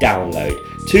instant download,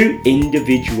 to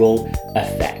individual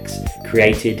effects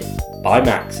created by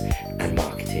Max and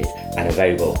marketed and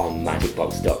available on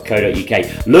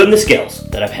magicbox.co.uk. Learn the skills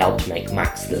that have helped make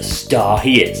Max the star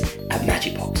he is at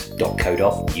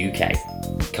magicbox.co.uk.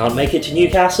 Can't make it to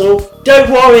Newcastle?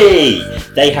 Don't worry!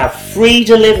 They have free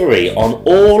delivery on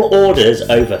all orders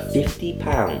over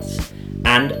 £50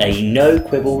 and a no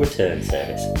quibble return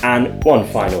service. And one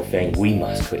final thing we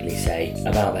must quickly say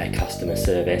about their customer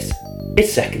service.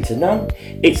 It's second to none.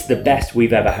 It's the best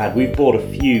we've ever had. We've bought a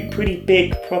few pretty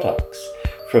big products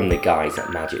from the guys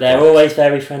at Magic Box. They're always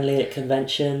very friendly at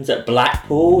conventions. At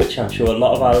Blackpool, which I'm sure a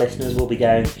lot of our listeners will be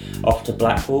going off to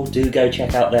Blackpool, do go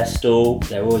check out their stall.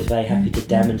 They're always very happy to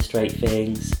demonstrate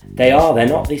things. They're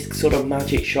not this sort of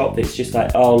magic shop that's just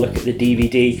like, oh, look at the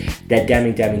DVD. They're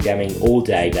demming all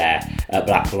day there at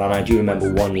Blackpool. And I do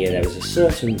remember one year there was a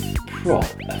certain prop,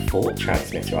 a Fort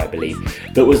transmitter I believe,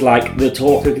 that was like the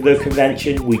talk of the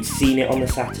convention. We'd seen it on the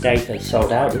Saturday. They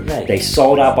sold out, didn't they? They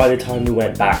sold out by the time we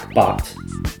went back, but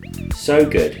so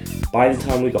good. By the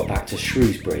time we got back to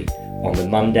Shrewsbury on the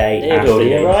Monday it had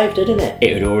already arrived, didn't it?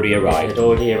 It had already arrived.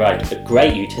 A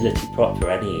great utility prop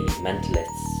for any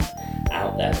mentalists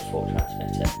out there, the Fort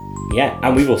transmitter. Yeah,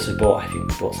 and we've also bought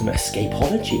some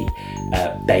Escapology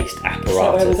based apparatus. Is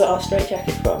that where we got our straight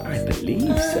jacket from? I believe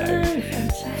so.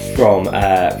 Fantastic.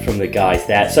 From the guys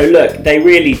there. So look, they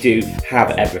really do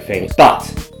have everything. But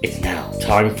it's now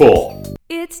time for...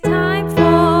 It's time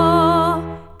for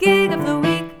Gig of the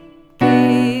Week.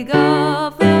 Gig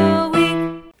of the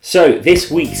Week. So this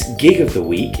week's Gig of the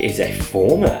Week is a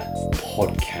former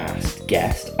podcast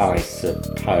guest, I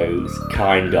suppose,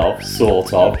 kind of,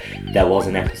 sort of. There was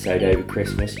an episode over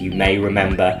Christmas. You may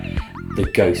remember the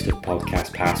Ghost of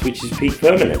Podcast Past, which is Pete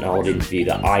Furman, an old interview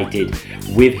that I did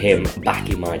with him back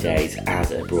in my days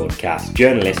as a broadcast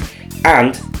journalist.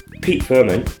 And Pete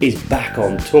Furman is back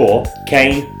on tour.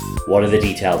 Kane, what are the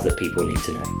details that people need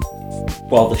to know?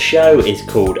 Well, the show is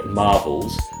called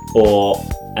Marvels, or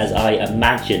as I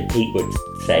imagine Pete would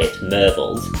say, it's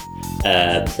Mervels.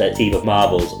 So it's either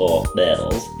Marvels or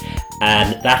Mervels.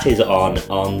 And that is on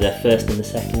the 1st and the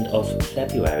 2nd of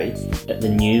February at the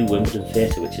new Wimbledon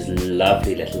Theatre, which is a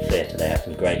lovely little theatre. They have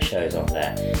some great shows on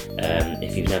there.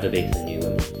 If you've never been to the new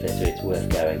Wimbledon Theatre, it's worth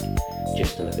going.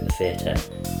 just to look at the theatre.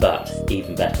 But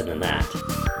even better than that,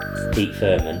 Pete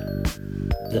Furman,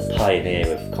 the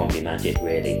pioneer of comedy magic,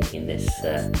 really, in this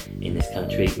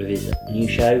country, with his new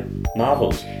show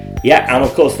Marvels. Yeah, and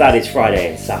of course that is Friday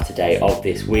and Saturday of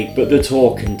this week, but the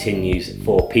tour continues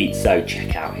for Pete, so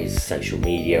check out his social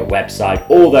media, website,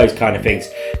 all those kind of things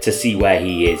to see where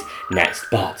he is next.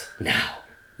 But now,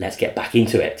 let's get back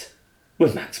into it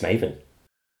with Max Maven.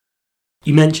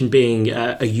 You mentioned being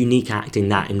a unique act in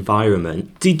that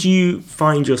environment. Did you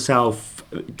find yourself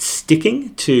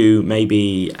sticking to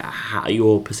maybe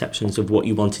your perceptions of what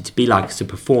you wanted to be like as a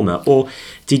performer, or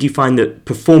did you find that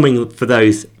performing for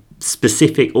those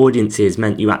specific audiences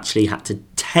meant you actually had to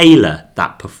tailor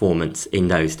that performance in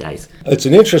those days? It's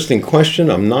an interesting question.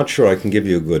 I'm not sure I can give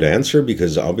you a good answer,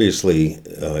 because obviously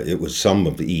it was some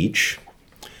of each.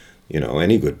 You know,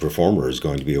 any good performer is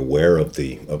going to be aware of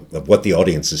what the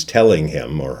audience is telling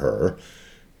him or her,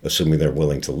 assuming they're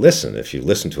willing to listen. If you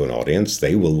listen to an audience,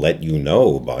 they will let you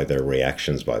know by their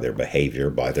reactions, by their behavior,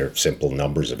 by their simple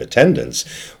numbers of attendance,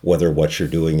 whether what you're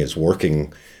doing is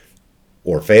working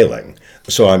or failing.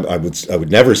 So I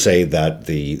would never say that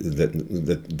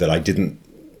that I didn't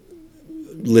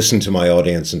listen to my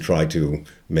audience and try to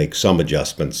make some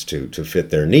adjustments to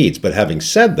fit their needs. But having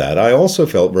said that, I also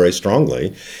felt very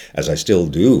strongly, as I still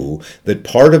do, that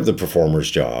part of the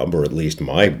performer's job, or at least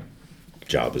my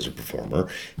job as a performer,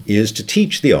 is to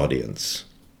teach the audience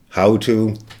how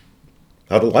to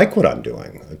like what I'm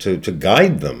doing, to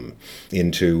guide them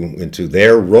into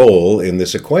their role in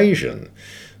this equation.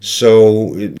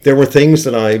 So there were things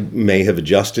that I may have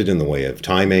adjusted in the way of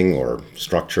timing or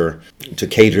structure to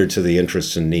cater to the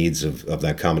interests and needs of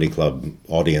that comedy club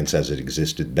audience as it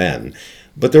existed then.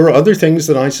 But there were other things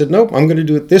that I said, nope, I'm going to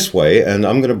do it this way, and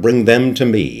I'm going to bring them to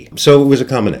me. So it was a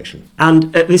combination.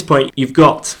 And at this point, you've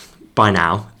got, by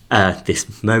now,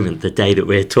 this moment, the day that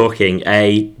we're talking,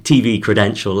 a TV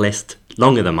credential list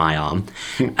longer than my arm.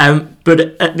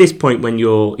 But at this point, when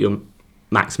you're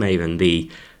Max Maven,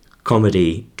 the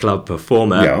comedy club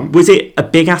performer, yeah. Was it a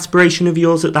big aspiration of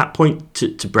yours at that point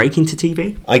to break into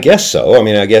TV? I guess so. I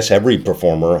mean, I guess every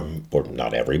performer, or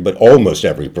not every, but almost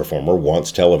every performer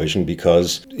wants television,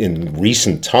 because in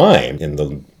recent time, in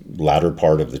the latter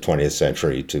part of the 20th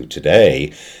century to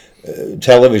today,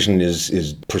 television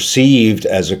is perceived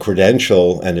as a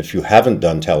credential, and if you haven't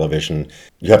done television,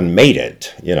 you haven't made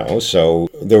it, you know. So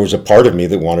there was a part of me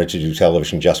that wanted to do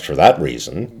television just for that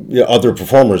reason. You know, other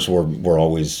performers were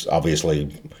always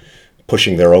obviously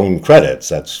pushing their own credits.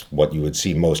 That's what you would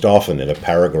see most often in a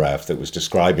paragraph that was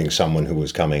describing someone who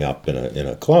was coming up in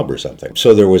a club or something.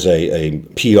 So there was a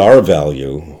PR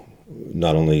value,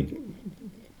 not only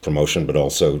promotion, but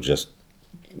also just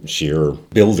sheer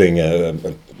building a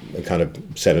kind of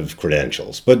set of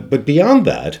credentials. But beyond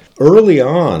that, early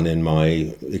on in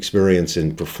my experience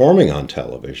in performing on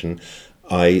television,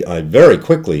 I very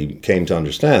quickly came to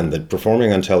understand that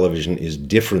performing on television is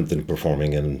different than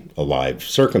performing in a live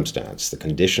circumstance. The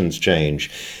conditions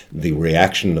change, the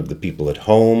reaction of the people at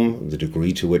home, the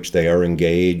degree to which they are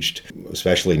engaged,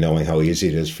 especially knowing how easy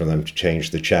it is for them to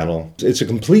change the channel. It's a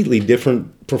completely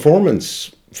different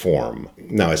performance form.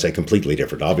 Now, I say completely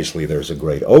different. Obviously, there's a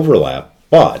great overlap,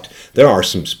 but there are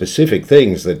some specific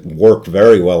things that work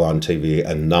very well on TV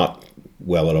and not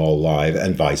well at all live,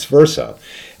 and vice versa.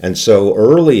 And so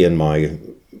early in my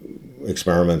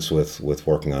experiments with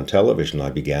working on television,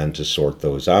 I began to sort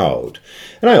those out.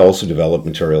 And I also developed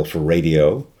material for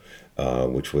radio,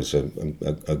 which was a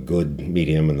good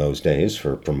medium in those days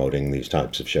for promoting these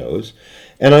types of shows.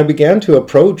 And I began to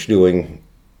approach doing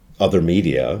other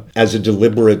media as a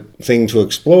deliberate thing to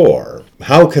explore.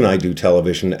 How can I do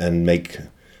television and make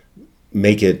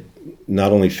it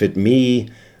not only fit me,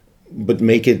 but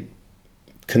make it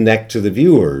connect to the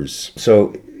viewers?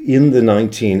 So in the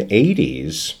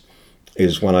 1980s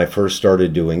is when I first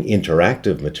started doing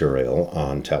interactive material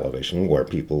on television, where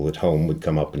people at home would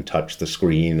come up and touch the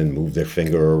screen and move their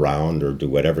finger around or do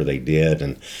whatever they did.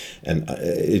 And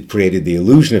it created the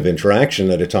illusion of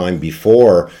interaction at a time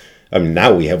before. I mean,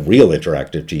 now we have real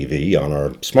interactive TV on our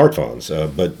smartphones,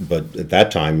 but at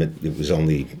that time it was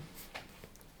only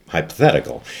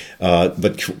hypothetical.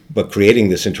 But creating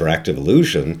this interactive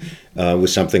illusion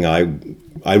was something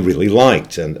I really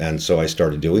liked, and so I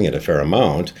started doing it a fair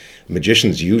amount.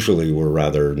 Magicians usually were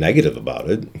rather negative about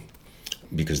it,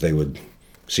 because they would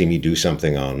see me do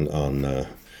something on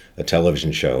a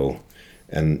television show,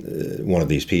 and one of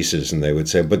these pieces, and they would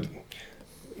say, but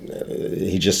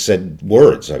he just said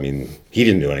words. I mean, he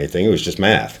didn't do anything. It was just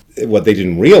math. What they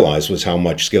didn't realize was how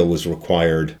much skill was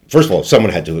required. First of all,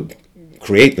 someone had to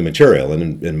create the material,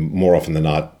 and more often than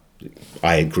not,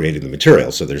 I had created the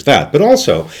material, so there's that. But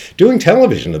also, doing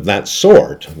television of that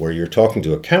sort, where you're talking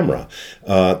to a camera,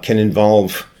 can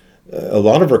involve a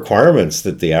lot of requirements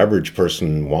that the average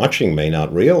person watching may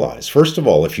not realize. First of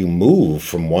all, if you move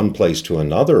from one place to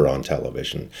another on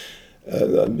television,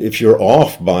 if you're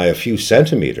off by a few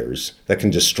centimeters, that can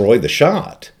destroy the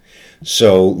shot.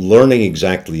 So learning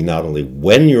exactly not only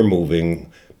when you're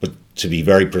moving, but to be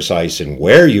very precise in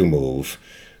where you move,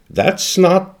 that's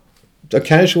not a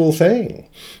casual thing.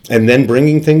 And then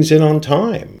bringing things in on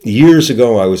time. Years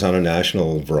ago, I was on a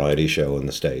national variety show in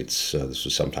the States. This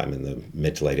was sometime in the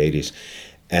mid to late 80s.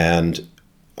 And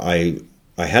I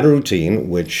had a routine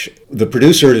which the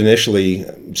producer had initially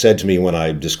said to me when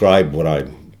I described what I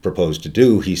proposed to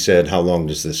do. He said, "How long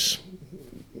does this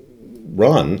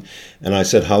run?" And I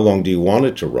said, "How long do you want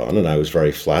it to run?" And I was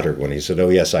very flattered when he said, "Oh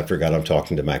yes, I forgot I'm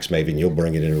talking to Max Maven. You'll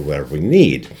bring it in whatever we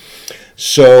need."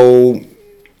 So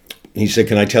he said,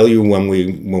 "Can I tell you when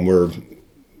we're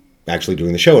actually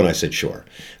doing the show?" And I said, "Sure."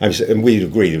 And we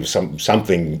agreed it was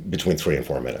something between 3 and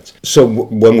 4 minutes. So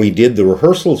when we did the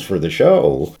rehearsals for the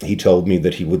show, he told me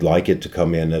that he would like it to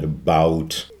come in at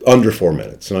about under 4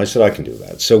 minutes. And I said, "I can do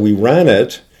that." So we ran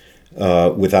it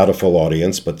without a full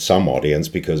audience, but some audience,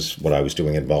 because what I was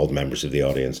doing involved members of the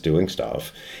audience doing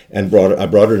stuff, and I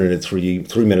brought it in at 3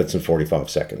 minutes and 45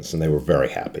 seconds, and they were very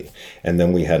happy. And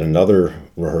then we had another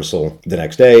rehearsal the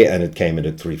next day, and it came in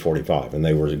at 3:45, and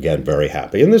they were again very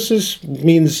happy. And this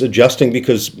means adjusting,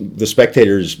 because the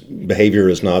spectator's behavior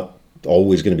is not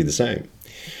always going to be the same.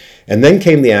 And then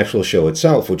came the actual show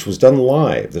itself, which was done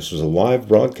live. This was a live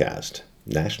broadcast,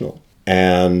 national.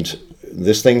 And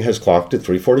this thing has clocked at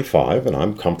 3:45, and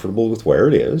I'm comfortable with where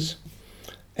it is.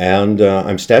 And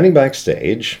I'm standing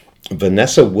backstage.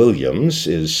 Vanessa Williams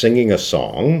is singing a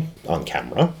song on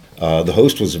camera. The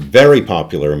host was a very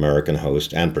popular American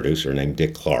host and producer named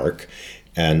Dick Clark.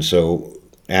 And so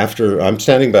after I'm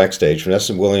standing backstage,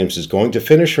 Vanessa Williams is going to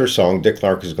finish her song. Dick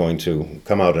Clark is going to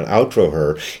come out and outro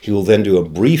her. He will then do a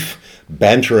brief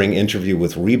bantering interview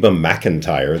with Reba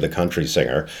McEntire, the country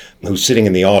singer, who's sitting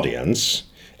in the audience.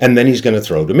 And then he's going to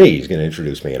throw to me. He's going to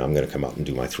introduce me, and I'm going to come out and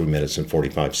do my 3 minutes and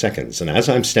 45 seconds. And as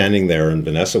I'm standing there and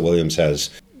Vanessa Williams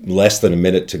has less than a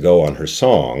minute to go on her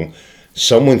song,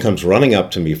 someone comes running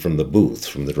up to me from the booth,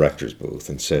 from the director's booth,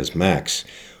 and says, "Max,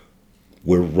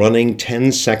 we're running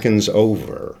 10 seconds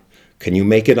over. Can you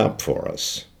make it up for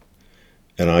us?"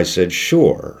 And I said,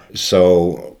 "Sure."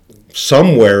 So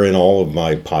somewhere in all of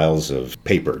my piles of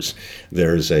papers,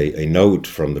 there's a note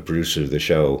from the producer of the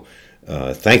show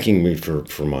thanking me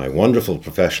for my wonderful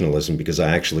professionalism, because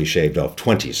I actually shaved off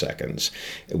 20 seconds,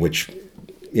 which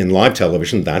in live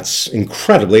television, that's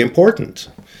incredibly important.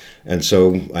 And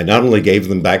so I not only gave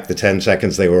them back the 10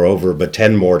 seconds they were over, but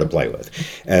 10 more to play with.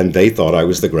 And they thought I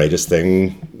was the greatest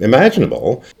thing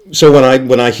imaginable. So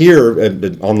when I hear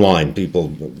online people,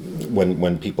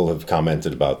 when people have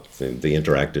commented about the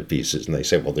interactive pieces, and they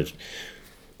say, well,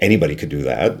 anybody could do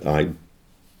that, I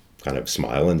kind of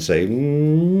smile and say,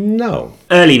 no.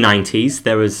 Early 90s,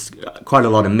 there was quite a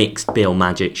lot of mixed bill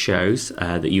magic shows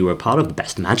that you were a part of. The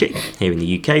Best Magic here in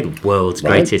the UK, the world's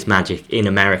greatest magic in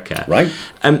America. Right.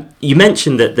 You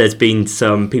mentioned that there's been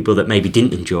some people that maybe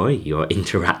didn't enjoy your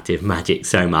interactive magic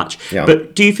so much. Yeah.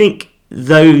 But do you think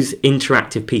those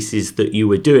interactive pieces that you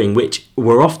were doing, which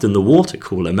were often the water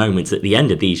cooler moments at the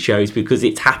end of these shows because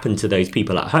it's happened to those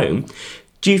people at home,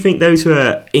 do you think those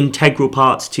were integral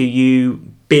parts to you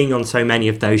being on so many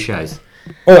of those shows?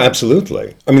 Oh,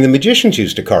 absolutely. I mean, the magicians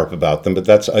used to carp about them, but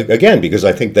that's, again, because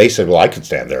I think they said, well, I could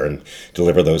stand there and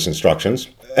deliver those instructions.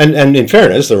 And in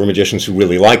fairness, there were magicians who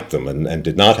really liked them and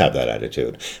did not have that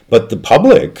attitude. But the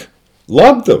public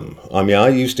loved them. I mean, I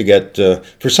used to get,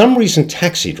 for some reason,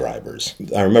 taxi drivers.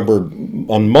 I remember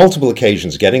on multiple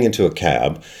occasions getting into a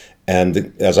cab,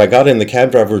 and as I got in, the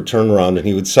cab driver would turn around and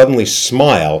he would suddenly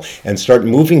smile and start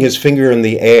moving his finger in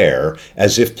the air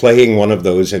as if playing one of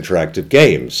those interactive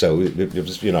games. So it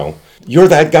was, you're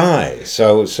that guy.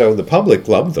 So the public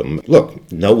loved them.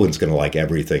 Look, no one's going to like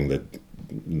everything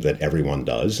that everyone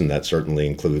does, and that certainly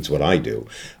includes what I do.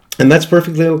 And that's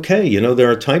perfectly okay.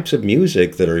 There are types of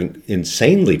music that are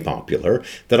insanely popular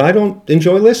that I don't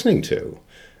enjoy listening to.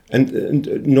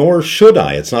 And nor should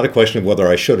I. It's not a question of whether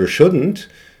I should or shouldn't.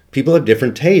 People have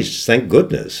different tastes, thank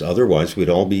goodness. Otherwise, we'd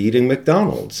all be eating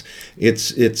McDonald's.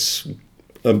 It's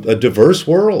a diverse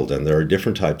world, and there are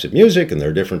different types of music, and there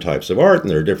are different types of art, and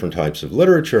there are different types of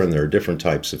literature, and there are different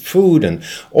types of food, and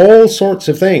all sorts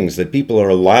of things that people are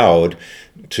allowed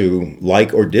to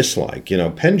like or dislike.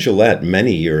 Penn Jillette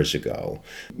many years ago,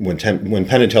 when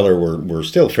Penn and Teller were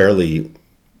still fairly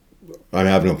I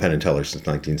mean, I've known Penn and Teller since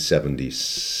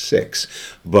 1976,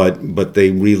 but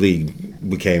they really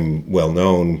became well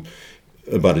known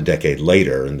about a decade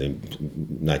later, in the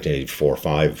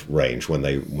 1984-5 range, when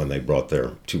they brought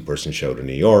their two-person show to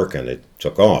New York, and it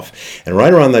took off. And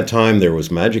right around that time, there was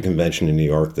a Magic Convention in New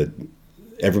York that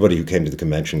everybody who came to the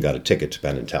convention got a ticket to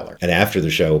Penn and Teller. And after the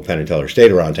show, Penn and Teller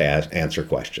stayed around to answer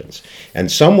questions. And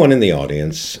someone in the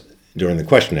audience, during the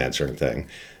question answering thing,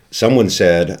 someone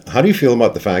said, "How do you feel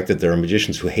about the fact that there are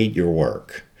magicians who hate your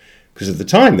work?" Because at the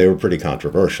time, they were pretty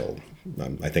controversial.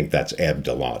 I think that's ebbed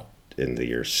a lot in the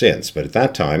years since, but at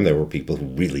that time there were people who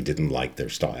really didn't like their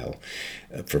style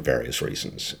for various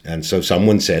reasons. And so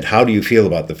someone said, "How do you feel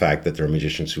about the fact that there are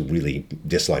magicians who really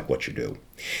dislike what you do?"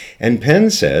 And Penn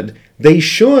said, "They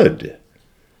should,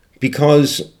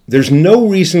 because there's no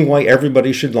reason why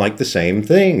everybody should like the same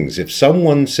things. If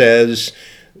someone says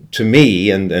to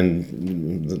me," and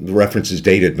the reference is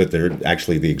dated, but they're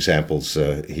actually the examples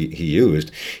he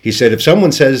used. He said, if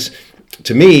someone says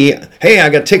to me, "Hey, I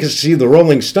got tickets to see the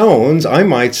Rolling Stones," I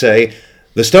might say,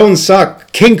 "The Stones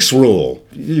suck, Kinks rule."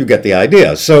 You get the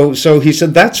idea. So he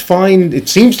said that's fine. It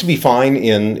seems to be fine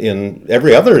in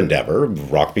every other endeavor,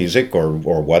 rock music or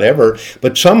whatever.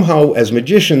 But somehow, as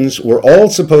magicians, we're all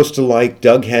supposed to like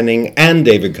Doug Henning and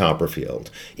David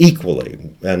Copperfield equally,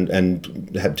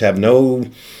 and have to have no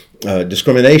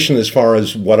discrimination as far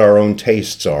as what our own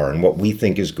tastes are and what we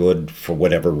think is good for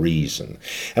whatever reason.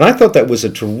 And I thought that was a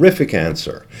terrific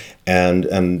answer, and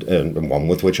one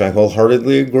with which I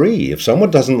wholeheartedly agree. If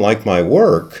someone doesn't like my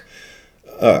work,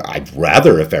 I'd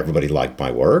rather if everybody liked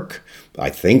my work. I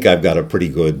think I've got a pretty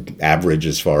good average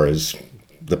as far as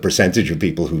the percentage of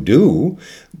people who do,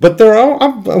 but there are,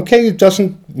 okay, it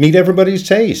doesn't meet everybody's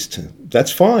taste.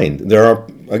 That's fine. There are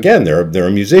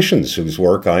musicians whose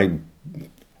work I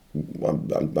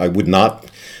would not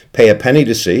pay a penny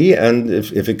to see, and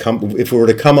if it were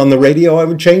to come on the radio, I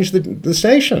would change the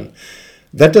station.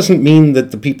 That doesn't mean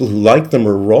that the people who like them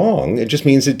are wrong. It just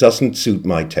means it doesn't suit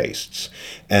my tastes.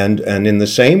 And in the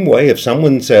same way, if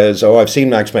someone says, "Oh, I've seen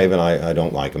Max Maven, I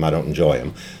don't like him, I don't enjoy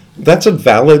him," that's a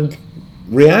valid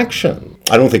reaction.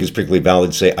 I don't think it's particularly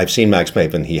valid to say, "I've seen Max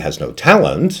Maven, he has no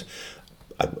talent."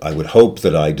 I would hope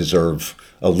that I deserve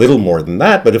a little more than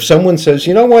that. But if someone says,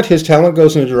 "You know what, his talent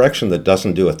goes in a direction that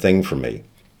doesn't do a thing for me,"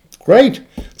 great.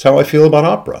 That's how I feel about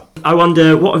opera. I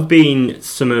wonder, what have been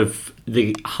some of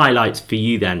the highlights for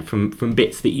you then from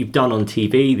bits that you've done on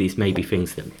TV? These may be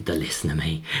things that the listener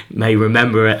may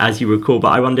remember as you recall, but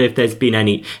I wonder if there's been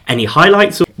any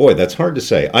highlights. Boy, that's hard to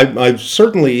say. I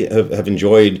certainly have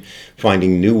enjoyed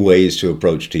finding new ways to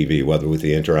approach TV, whether with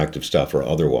the interactive stuff or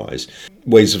otherwise.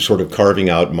 Ways of sort of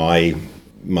carving out my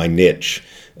niche,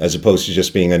 as opposed to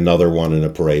just being another one in a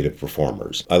parade of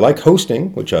performers. I like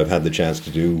hosting, which I've had the chance to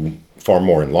do far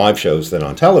more in live shows than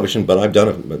on television, but I've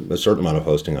done a certain amount of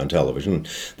hosting on television.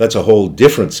 That's a whole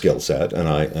different skill set, and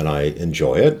I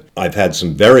enjoy it. I've had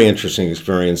some very interesting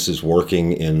experiences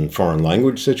working in foreign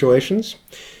language situations,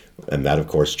 and that, of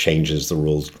course, changes the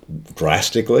rules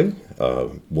drastically.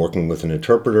 Working with an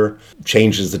interpreter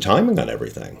changes the timing on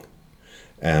everything.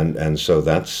 And so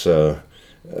that's, to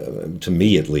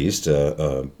me at least,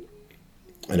 an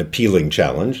appealing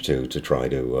challenge to try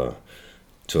to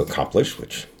accomplish,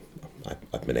 which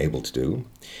I've been able to do.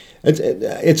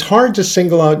 It's hard to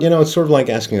single out, it's sort of like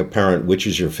asking a parent, which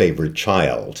is your favorite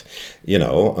child?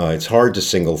 It's hard to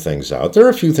single things out. There are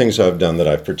a few things I've done that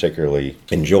I've particularly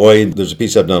enjoyed. There's a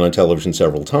piece I've done on television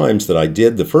several times that I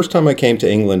did the first time I came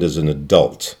to England as an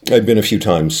adult. I'd been a few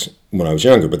times when I was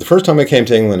younger, but the first time I came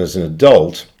to England as an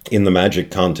adult in the magic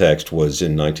context was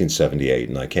in 1978,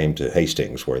 and I came to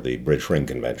Hastings, where the British Ring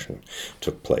Convention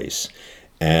took place.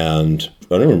 And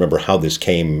I don't remember how this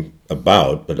came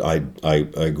about, but I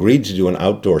agreed to do an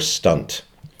outdoor stunt,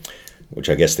 which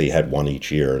I guess they had one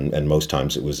each year, and most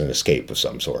times it was an escape of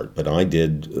some sort. But I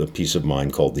did a piece of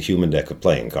mine called The Human Deck of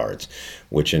Playing Cards,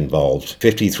 which involved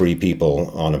 53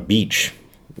 people on a beach,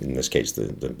 in this case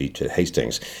the beach at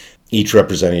Hastings, each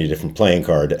representing a different playing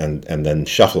card and then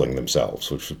shuffling themselves,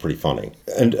 which was pretty funny.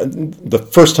 And the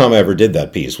first time I ever did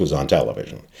that piece was on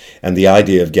television. And the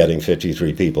idea of getting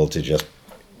 53 people to just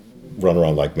run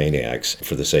around like maniacs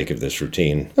for the sake of this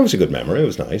routine, that was a good memory. It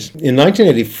was nice. In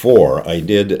 1984, I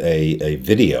did a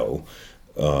video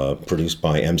produced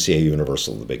by MCA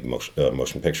Universal, the big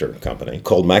motion picture company,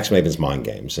 called Max Maven's Mind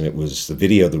Games. And it was the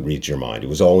video that reads your mind. It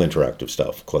was all interactive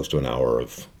stuff, close to an hour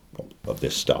of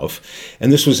this stuff.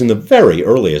 And this was in the very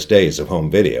earliest days of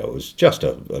home video. It was just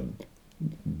a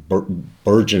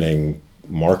burgeoning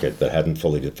market that hadn't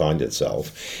fully defined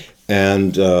itself.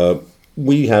 And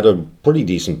we had a pretty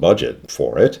decent budget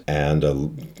for it, and a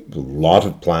lot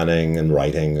of planning and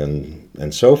writing and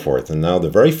and so forth. And now the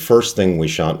very first thing we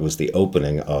shot was the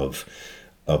opening of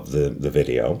the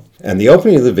video. And the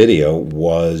opening of the video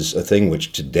was a thing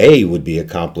which today would be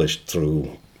accomplished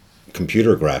through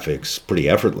computer graphics pretty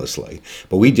effortlessly.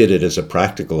 But we did it as a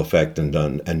practical effect and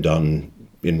done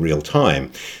in real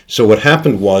time. So what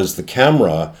happened was the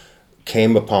camera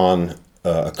came upon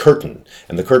a curtain,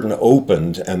 and the curtain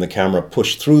opened, and the camera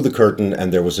pushed through the curtain,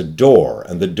 and there was a door,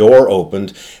 and the door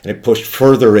opened, and it pushed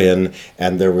further in,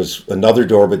 and there was another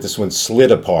door, but this one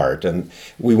slid apart, and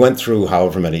we went through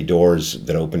however many doors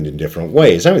that opened in different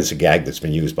ways. I mean, it's a gag that's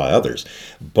been used by others,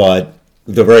 but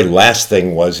the very last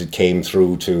thing was it came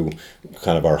through to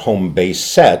kind of our home base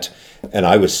set, and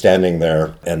I was standing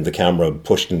there, and the camera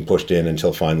pushed and pushed in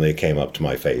until finally it came up to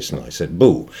my face, and I said,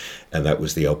 boo. And that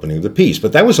was the opening of the piece.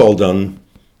 But that was all done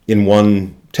in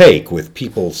one take with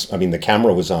people's, I mean, the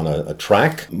camera was on a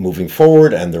track moving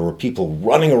forward, and there were people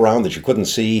running around that you couldn't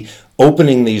see,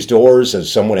 opening these doors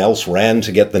as someone else ran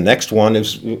to get the next one.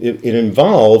 It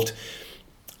involved,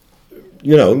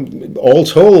 you know, all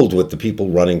told, with the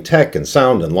people running tech and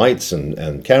sound and lights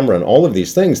and camera and all of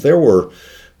these things, there were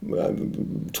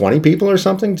 20 people or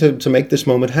something to make this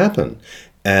moment happen.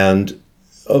 And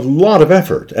a lot of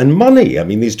effort and money. I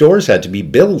mean, these doors had to be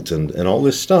built and all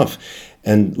this stuff,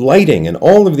 and lighting and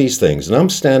all of these things. And I'm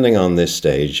standing on this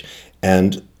stage,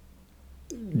 and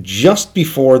just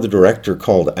before the director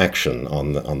called action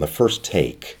on the first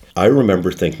take, I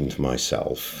remember thinking to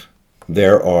myself,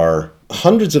 there are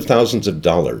hundreds of thousands of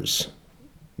dollars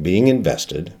being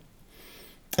invested,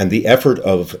 and the effort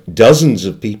of dozens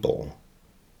of people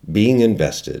being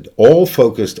invested, all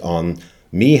focused on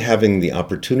me having the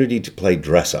opportunity to play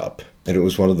dress up. And it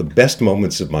was one of the best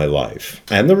moments of my life.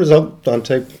 And the result on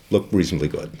tape looked reasonably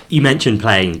good. You mentioned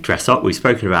playing dress up. We've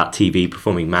spoken about TV,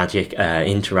 performing magic,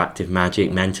 interactive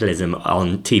magic, mentalism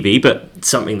on TV, but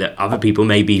something that other people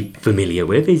may be familiar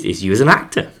with is you as an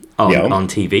actor on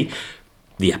TV.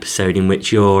 The episode in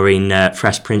which you're in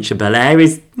Fresh Prince of Bel-Air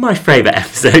is my favourite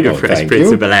episode of Fresh Prince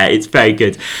of Bel-Air. It's very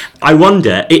good. I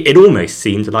wonder, it almost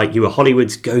seemed like you were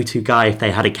Hollywood's go-to guy if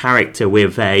they had a character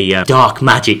with a dark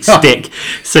magic stick,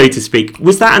 so to speak.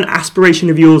 Was that an aspiration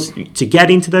of yours to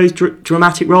get into those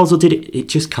dramatic roles, or did it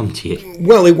just come to you?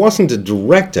 Well, it wasn't a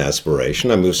direct aspiration.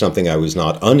 I mean, it was something I was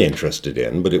not uninterested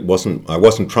in, but I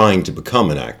wasn't trying to become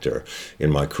an actor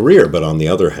in my career. But on the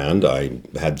other hand, I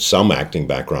had some acting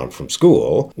background from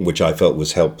school, which I felt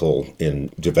was helpful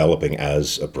in developing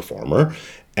as a performer.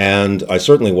 And I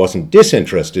certainly wasn't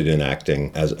disinterested in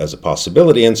acting as a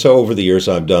possibility. And so over the years,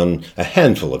 I've done a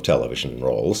handful of television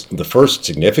roles. The first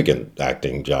significant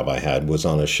acting job I had was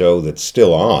on a show that's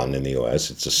still on in the U.S.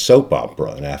 It's a soap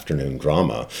opera, an afternoon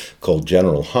drama called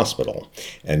General Hospital.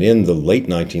 And in the late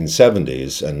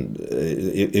 1970s, and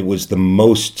it was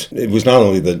it was not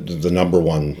only the number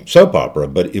one soap opera,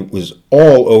 but it was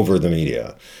all over the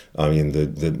media. I mean,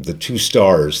 the two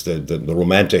stars, the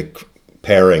romantic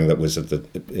pairing that was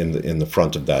in the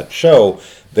front of that show,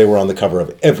 they were on the cover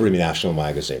of every national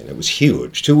magazine. It was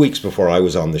huge. 2 weeks before I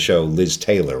was on the show, Liz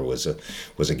Taylor was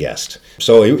a guest.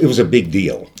 So it was a big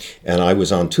deal. And I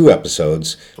was on 2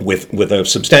 episodes with a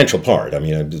substantial part. I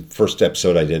mean, the first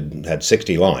episode I did had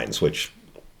 60 lines, which,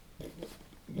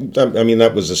 I mean,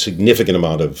 that was a significant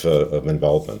amount of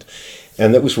involvement.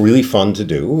 And that was really fun to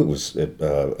do. It was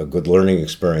a good learning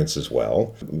experience as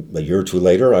well. A year or two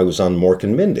later, I was on Mork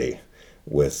and Mindy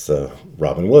with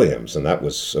Robin Williams. And that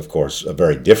was, of course, a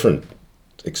very different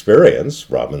experience,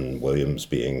 Robin Williams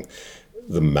being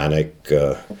the manic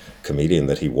comedian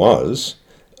that he was.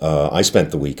 I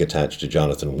spent the week attached to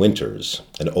Jonathan Winters,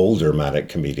 an older manic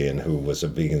comedian who was a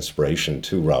big inspiration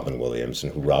to Robin Williams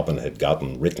and who Robin had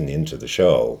gotten written into the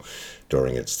show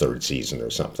during its 3rd season or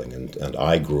something. And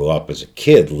I grew up as a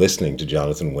kid listening to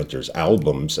Jonathan Winters'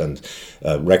 albums and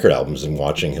record albums and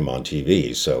watching him on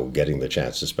TV. So getting the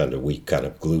chance to spend a week kind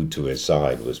of glued to his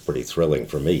side was pretty thrilling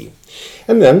for me.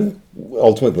 And then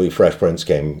ultimately Fresh Prince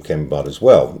came about as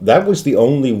well. That was the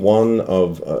only one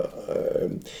of...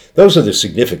 those are the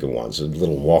significant ones. The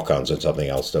little walk-ons and something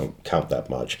else don't count that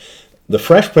much. The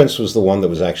Fresh Prince was the one that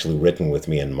was actually written with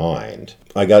me in mind.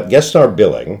 I got guest star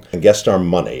billing and guest star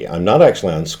money. I'm not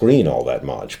actually on screen all that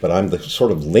much, but I'm the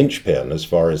sort of linchpin as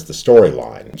far as the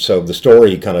storyline. So the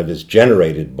story kind of is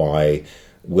generated by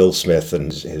Will Smith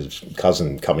and his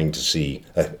cousin coming to see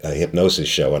a hypnosis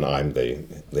show, and I'm the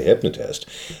hypnotist.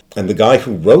 And the guy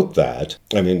who wrote that,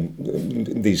 I mean,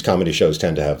 these comedy shows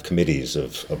tend to have committees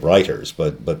of writers,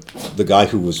 but the guy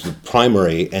who was the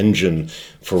primary engine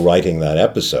for writing that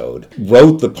episode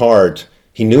wrote the part.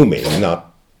 He knew me,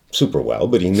 not super well,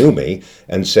 but he knew me,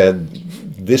 and said,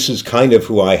 this is kind of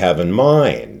who I have in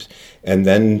mind. And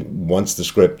then once the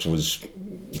script was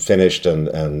finished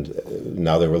and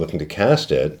now they were looking to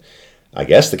cast it, I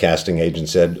guess the casting agent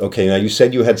said, okay, now you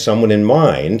said you had someone in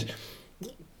mind.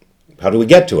 How do we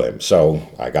get to him? So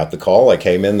I got the call. I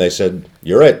came in. They said,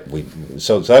 you're it.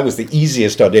 So that was the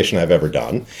easiest audition I've ever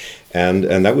done. And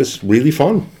that was really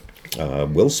fun.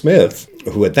 Will Smith,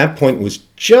 who at that point was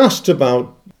just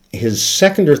about, his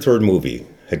second or third movie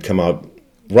had come out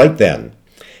right then.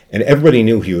 And everybody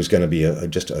knew he was going to be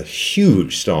just a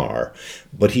huge star.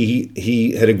 But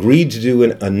he had agreed to do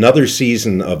another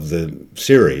season of the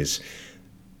series,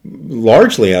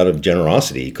 largely out of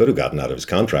generosity. He could have gotten out of his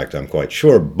contract, I'm quite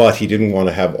sure, but he didn't want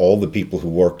to have all the people who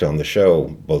worked on the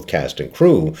show, both cast and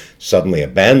crew, suddenly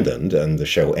abandoned and the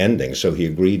show ending. So he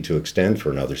agreed to extend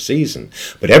for another season.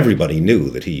 But everybody knew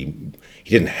that he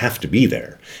didn't have to be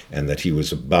there and that he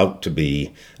was about to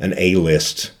be an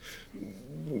A-list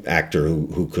actor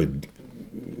who could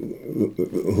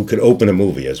open a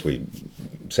movie, as we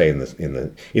say in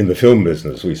the film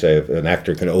business. We say if an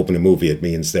actor can open a movie, it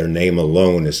means their name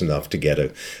alone is enough to get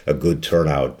a good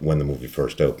turnout when the movie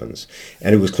first opens.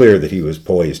 And it was clear that he was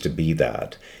poised to be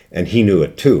that, and he knew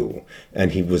it too.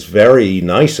 And he was very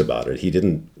nice about it. He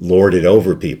didn't lord it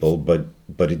over people,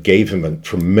 but it gave him a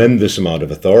tremendous amount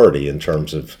of authority in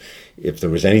terms of if there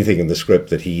was anything in the script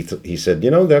that he said,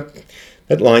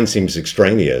 that line seems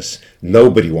extraneous.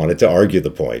 Nobody wanted to argue the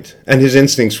point. And his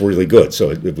instincts were really good,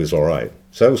 so it was all right.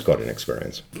 So that was quite an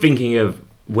experience. Thinking of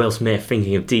Will Smith,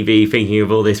 thinking of TV, thinking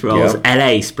of all these roles, Yeah.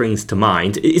 LA springs to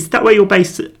mind. Is that where you're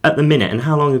based at the minute, and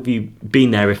how long have you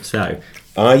been there, if so?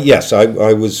 Yes,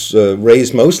 I was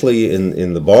raised mostly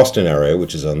in the Boston area,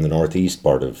 which is on the northeast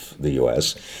part of the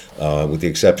U.S., with the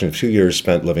exception of 2 years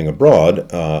spent living abroad.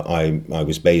 I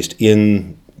was based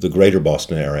in the greater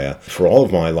Boston area for all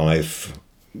of my life,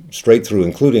 straight through,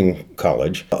 including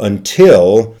college,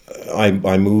 until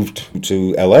I moved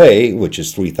to LA, which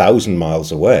is 3,000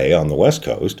 miles away on the West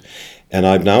Coast. And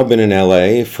I've now been in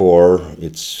LA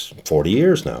it's 40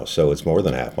 years now, so it's more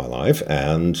than half my life.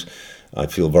 And I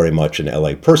feel very much an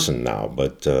LA person now,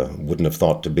 but wouldn't have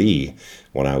thought to be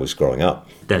when I was growing up.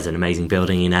 There's an amazing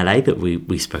building in LA that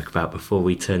we spoke about before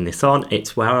we turned this on.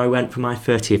 It's where I went for my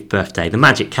 30th birthday, the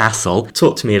Magic Castle.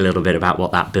 Talk to me a little bit about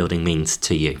what that building means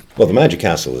to you. Well, the Magic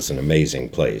Castle is an amazing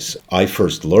place. I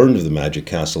first learned of the Magic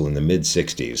Castle in the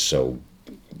mid-'60s, so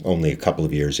only a couple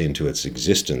of years into its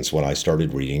existence when I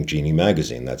started reading Genie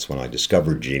magazine. That's when I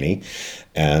discovered Genie.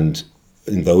 And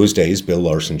in those days, Bill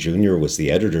Larson Jr. was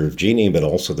the editor of Genie, but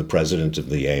also the president of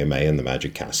the AMA and the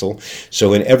Magic Castle.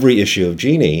 So in every issue of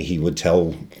Genie, he would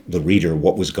tell the reader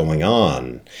what was going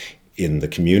on in the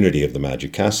community of the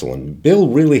Magic Castle. And Bill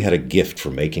really had a gift for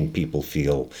making people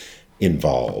feel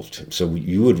involved. So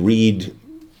you would read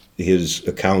his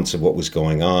accounts of what was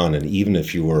going on, and even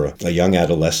if you were a young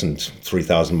adolescent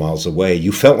 3,000 miles away,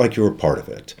 you felt like you were part of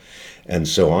it. And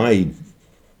so I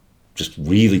just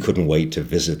really couldn't wait to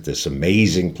visit this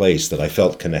amazing place that I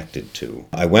felt connected to.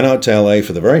 I went out to LA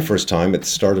for the very first time at the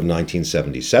start of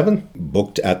 1977,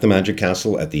 booked at the Magic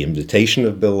Castle at the invitation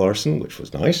of Bill Larson, which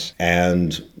was nice,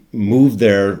 and moved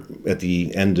there at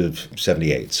the end of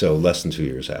 78, so less than 2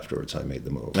 years afterwards I made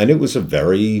the move. And it was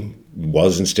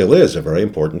and still is a very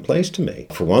important place to me.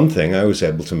 For one thing, I was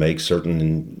able to make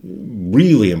certain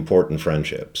really important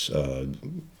friendships,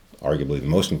 arguably the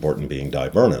most important being Di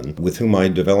Vernon, with whom I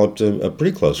developed a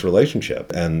pretty close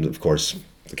relationship. And of course,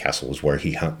 the castle was where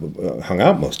he hung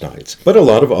out most nights. But a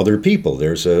lot of other people.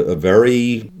 There's a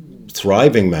very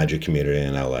thriving magic community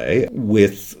in LA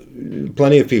with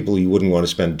plenty of people you wouldn't want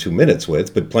to spend 2 minutes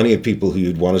with, but plenty of people who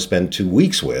you'd want to spend 2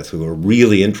 weeks with, who are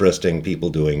really interesting people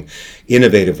doing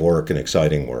innovative work and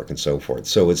exciting work and so forth.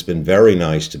 So it's been very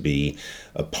nice to be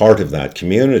a part of that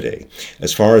community.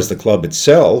 As far as the club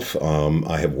itself,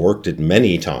 I have worked it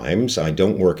many times. I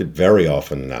don't work it very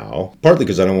often now, partly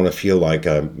because I don't want to feel like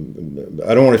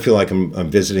I'm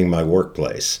visiting my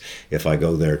workplace if I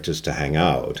go there just to hang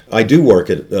out. I do work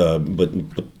it, but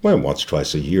once,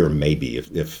 twice a year maybe.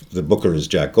 If the booker is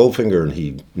Jack Goldfinger and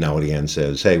he now at the end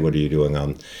says, "Hey, what are you doing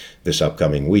on this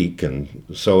upcoming week?" And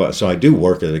so I do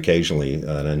work it occasionally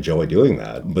and enjoy doing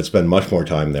that, but spend much more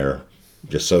time there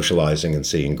just socializing and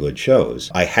seeing good shows.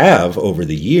 I have, over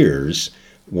the years,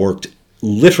 worked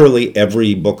literally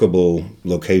every bookable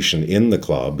location in the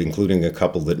club, including a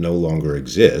couple that no longer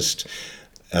exist.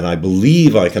 And I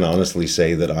believe I can honestly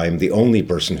say that I'm the only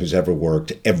person who's ever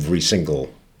worked every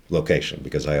single location,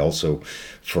 because I also,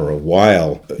 for a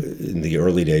while, in the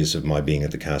early days of my being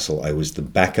at the castle, I was the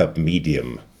backup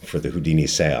medium for the Houdini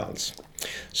seance.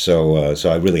 So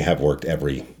I really have worked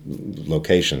every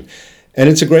location. And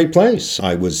it's a great place.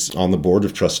 I was on the board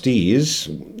of trustees,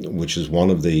 which is one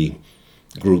of the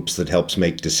groups that helps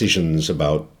make decisions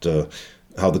about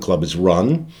how the club is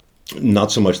run.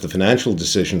 Not so much the financial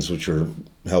decisions, which are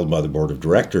held by the board of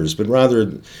directors, but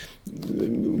rather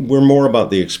we're more about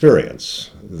the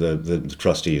experience. The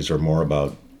trustees are more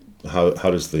about how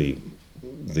does the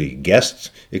guests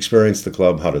experience the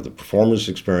club, how do the performers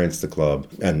experience the club,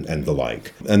 and the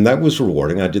like. And that was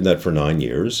rewarding. I did that for 9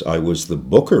 years. I was the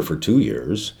booker for 2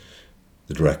 years,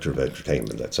 the director of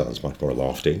entertainment. That sounds much more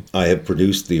lofty. I have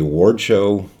produced the award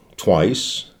show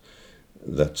twice.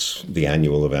 That's the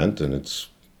annual event, and it's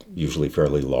usually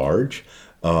fairly large,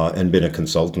 and been a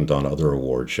consultant on other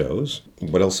award shows.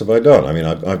 What else have I done? I mean,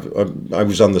 I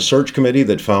was on the search committee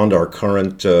that found our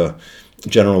current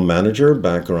general manager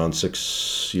back around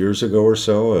 6 years ago or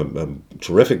so, a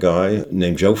terrific guy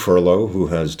named Joe Furlow, who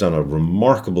has done a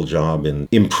remarkable job in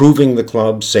improving the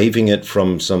club, saving it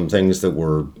from some things that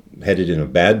were headed in a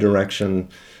bad direction.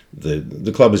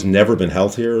 The club has never been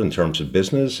healthier in terms of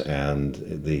business and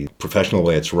the professional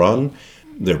way it's run.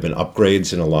 There have been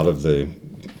upgrades in a lot of the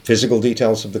physical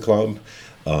details of the club.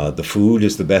 The food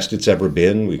is the best it's ever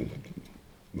been. We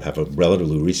have a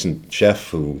relatively recent chef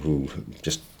who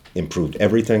just improved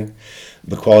everything.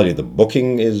 The quality of the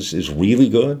booking is really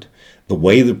good. The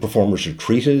way the performers are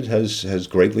treated has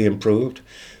greatly improved.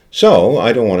 So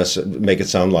I don't want to make it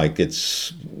sound like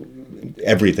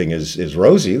everything is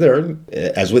rosy. There,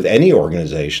 as with any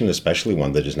organization, especially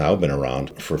one that has now been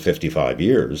around for 55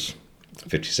 years,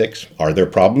 56. Are there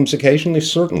problems occasionally?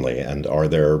 Certainly. And are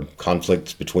there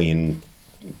conflicts between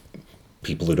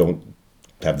people who don't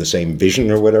have the same vision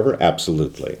or whatever?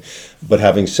 Absolutely. But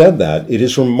having said that, it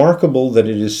is remarkable that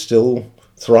it is still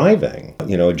thriving.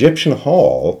 You know, Egyptian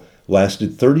Hall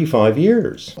lasted 35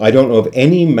 years. I don't know of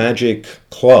any magic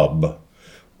club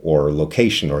or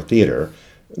location or theater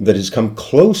that has come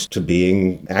close to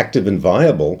being active and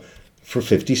viable for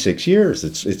 56 years.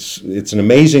 It's an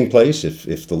amazing place.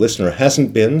 If the listener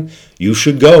hasn't been, you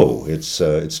should go.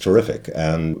 It's terrific,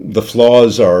 and the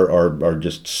flaws are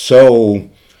just so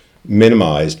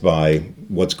minimized by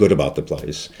what's good about the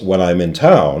place. When I'm in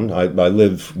town, I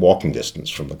live walking distance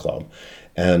from the club,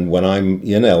 and when I'm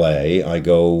in LA, I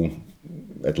go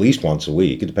at least once a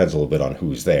week. It depends a little bit on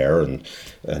who's there, and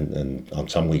on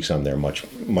some weeks I'm there much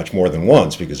more than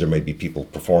once, because there may be people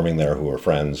performing there who are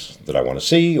friends that I want to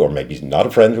see, or maybe not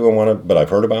a friend who I want to, but I've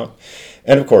heard about.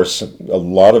 And of course, a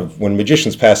lot of when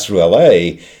magicians pass through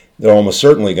LA, they're almost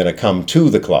certainly going to come to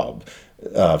the club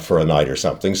for a night or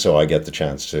something, so I get the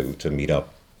chance to meet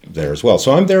up there as well.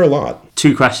 So I'm there a lot.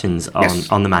 2 questions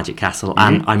on the Magic Castle,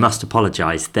 and I must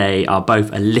apologise. They are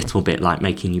both a little bit like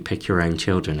making you pick your own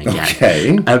children again.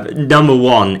 Okay. Number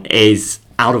 1 is,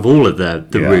 out of all of the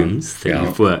rooms that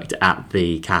you've worked at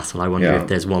the castle, I wonder if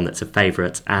there's one that's a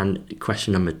favourite. And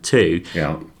question number 2,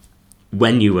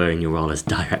 when you were in your role as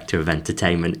Director of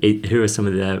Entertainment, who are some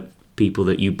of the people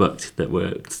that you booked that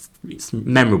were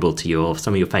memorable to you, or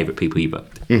some of your favourite people you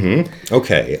booked?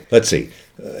 Okay, let's see.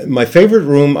 My favorite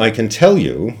room, I can tell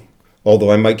you, although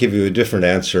I might give you a different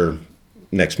answer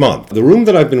next month. The room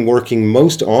that I've been working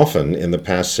most often in the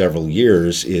past several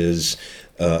years is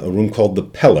a room called the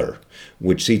Peller,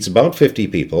 which seats about 50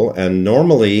 people, and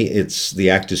normally the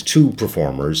act is 2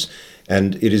 performers,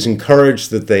 and it is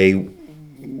encouraged that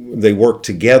they work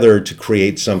together to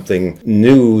create something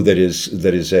new that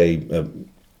is a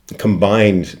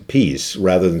combined piece,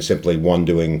 rather than simply one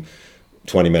doing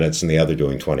 20 minutes and the other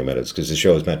doing 20 minutes, because the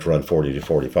show is meant to run 40 to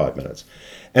 45 minutes.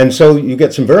 And so you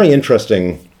get some very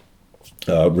interesting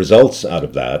results out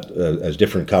of that, as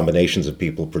different combinations of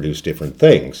people produce different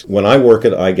things. When I work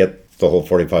it, I get the whole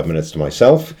 45 minutes to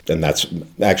myself, and that's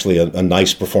actually a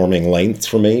nice performing length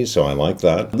for me, so I like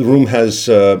that. The room has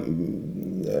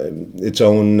its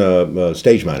own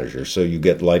stage manager, so you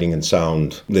get lighting and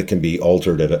sound that can be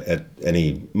altered at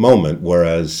any moment,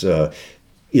 whereas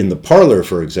in the parlor,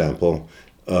 for example,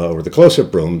 or the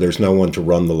close-up room, there's no one to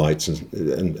run the lights,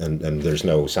 and there's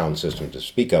no sound system to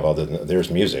speak of, other than there's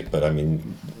music, but I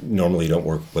mean, normally you don't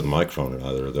work with a microphone in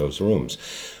either of those rooms.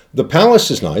 The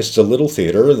Palace is nice. It's a little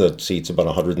theater that seats about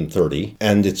 130,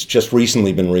 and it's just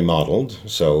recently been remodeled,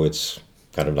 so it's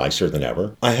kind of nicer than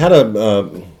ever. I had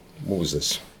what was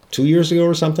this, 2 years ago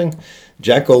or something?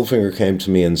 Jack Goldfinger came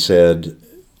to me and said,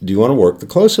 "Do you want to work the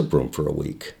close-up room for a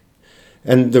week?"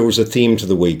 And there was a theme to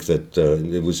the week that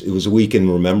it was a week in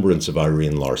remembrance of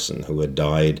Irene Larson, who had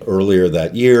died earlier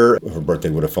that year. Her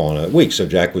birthday would have fallen on that week. So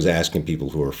Jack was asking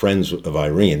people who were friends of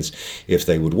Irene's if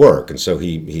they would work. And so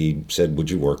he said,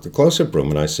 would you work the close-up room?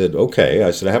 And I said, okay.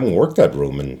 I said, I haven't worked that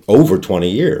room in over 20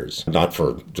 years. Not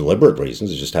for deliberate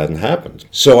reasons, it just hadn't happened.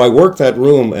 So I worked that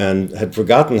room and had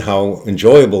forgotten how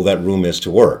enjoyable that room is to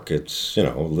work. It's,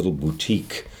 a little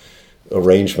boutique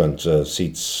arrangement,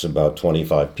 seats about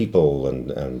 25 people,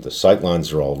 and the sight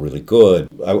lines are all really good.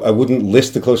 I wouldn't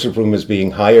list the close-up room as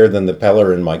being higher than the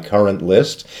Peller in my current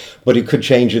list, but it could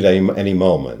change at any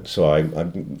moment. So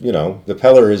the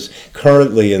Peller is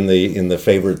currently in the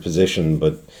favorite position,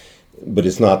 but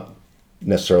it's not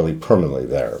necessarily permanently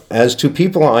there. As to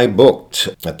people I booked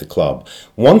at the club,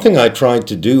 one thing I tried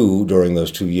to do during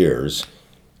those 2 years,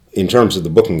 in terms of the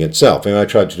booking itself, I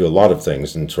tried to do a lot of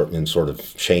things in sort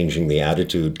of changing the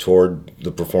attitude toward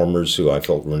the performers who I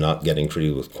felt were not getting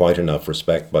treated with quite enough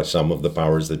respect by some of the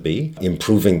powers that be,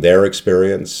 improving their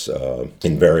experience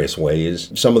in various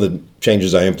ways. Some of the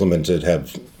changes I implemented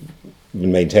have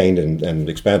been maintained and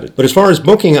expanded. But as far as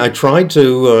booking, I tried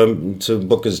to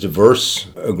book as diverse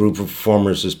a group of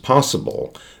performers as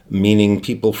possible, meaning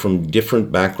people from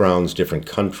different backgrounds, different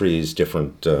countries,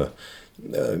 different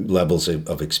levels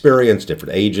of experience,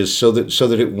 different ages, so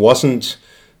that it wasn't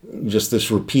just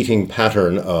this repeating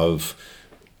pattern of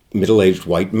middle-aged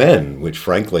white men, which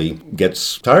frankly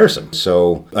gets tiresome.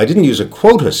 So I didn't use a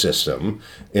quota system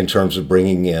in terms of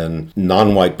bringing in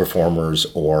non-white performers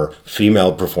or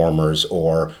female performers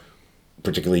or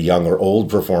particularly young or old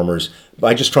performers.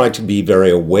 I just tried to be very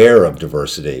aware of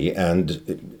diversity,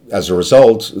 and as a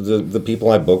result, the people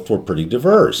I booked were pretty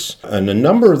diverse. And a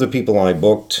number of the people I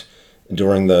booked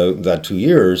during that 2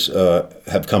 years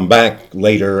have come back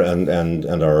later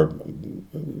and are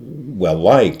well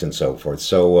liked and so forth.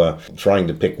 So trying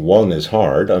to pick one is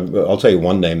hard. I'll tell you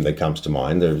one name that comes to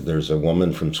mind. There's a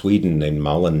woman from Sweden named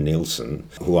Malin Nilsson,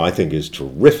 who I think is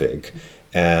terrific.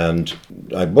 And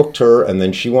I booked her, and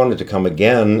then she wanted to come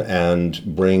again and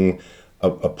bring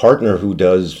a partner who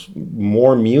does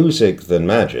more music than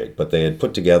magic. But they had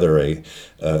put together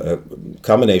a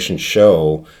combination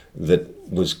show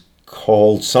that was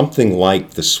called something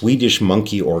like the Swedish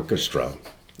Monkey Orchestra,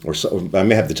 or so, I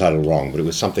may have the title wrong, but it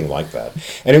was something like that.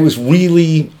 And it was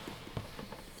really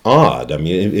odd.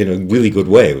 In a really good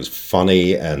way. It was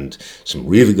funny and some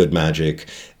really good magic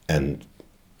and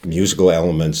musical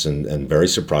elements and very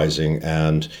surprising.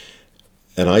 And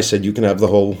I said, you can have the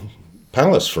whole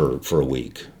palace for a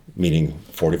week, meaning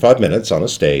 45 minutes on a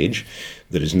stage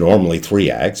that is normally 3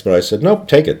 acts. But I said, nope,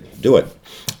 take it, do it.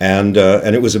 And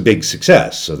it was a big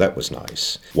success, so that was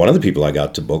nice. One of the people I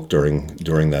got to book during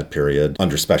that period,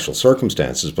 under special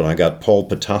circumstances, but I got Paul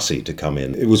Potassi to come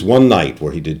in. It was one night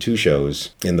where he did 2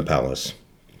 shows in the palace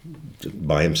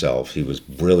by himself. He was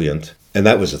brilliant, and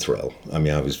that was a thrill. I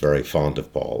was very fond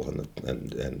of Paul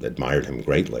and admired him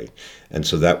greatly, and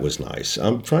so that was nice.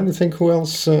 I'm trying to think who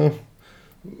else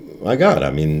I got.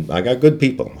 I got good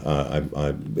people.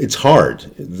 It's hard.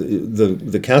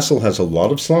 The castle has a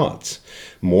lot of slots,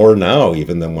 more now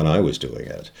even than when I was doing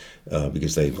it,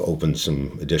 because they've opened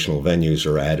some additional venues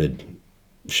or added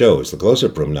shows. The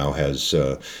close-up room now has,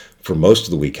 for most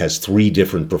of the week, has 3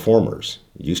 different performers.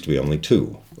 It used to be only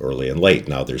 2, early and late.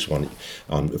 Now there's one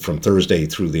from Thursday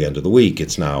through the end of the week.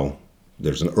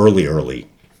 There's an early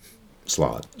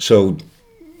slot. So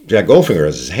Jack Goldfinger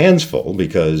has his hands full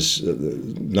because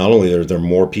not only are there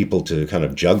more people to kind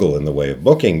of juggle in the way of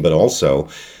booking, but also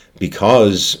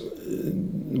because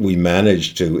we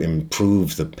managed to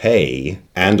improve the pay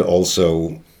and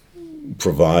also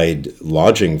provide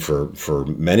lodging for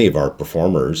many of our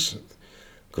performers,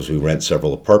 because we rent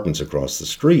several apartments across the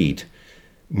street.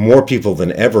 More people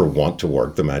than ever want to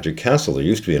work the Magic Castle. There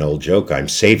used to be an old joke, I'm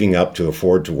saving up to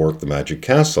afford to work the Magic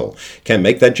Castle. Can't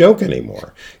make that joke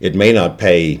anymore. It may not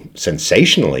pay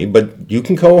sensationally, but you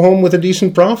can go home with a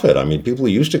decent profit. People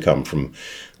used to come from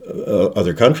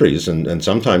other countries, and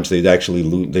sometimes they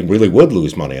really would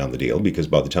lose money on the deal, because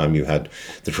by the time you had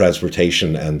the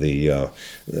transportation and the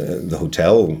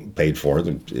hotel paid for,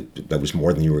 that was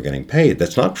more than you were getting paid.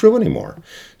 That's not true anymore.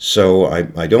 So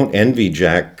I don't envy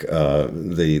Jack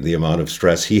the amount of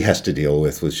stress he has to deal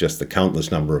with just the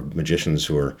countless number of magicians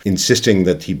who are insisting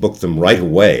that he book them right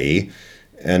away,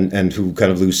 and who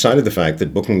kind of lose sight of the fact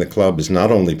that booking the club is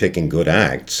not only picking good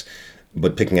acts,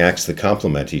 but picking acts that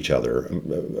complement each other.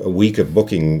 A week of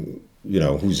booking,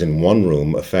 who's in one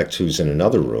room affects who's in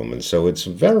another room. And so it's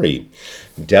a very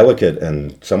delicate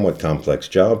and somewhat complex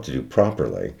job to do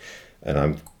properly. And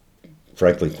I'm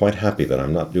frankly quite happy that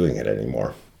I'm not doing it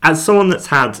anymore. As someone that's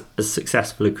had as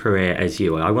successful a career as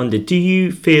you, I wonder, do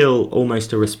you feel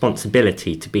almost a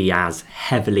responsibility to be as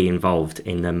heavily involved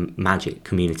in the magic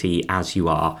community as you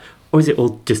are, or is it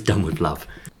all just done with love?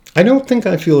 I don't think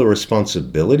I feel a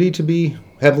responsibility to be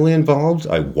heavily involved.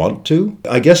 I want to.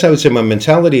 I guess I would say my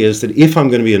mentality is that if I'm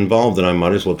going to be involved, then I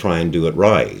might as well try and do it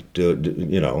right,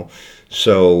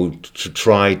 So to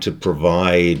try to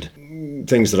provide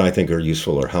things that I think are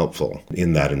useful or helpful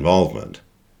in that involvement.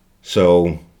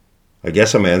 So I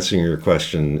guess I'm answering your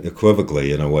question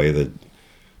equivocally in a way that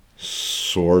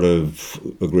sort of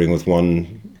agreeing with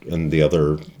one and the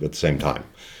other at the same time.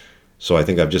 So I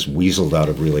think I've just weaseled out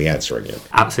of really answering you.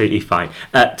 Absolutely fine.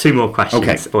 2 more questions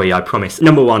Okay. for you, I promise.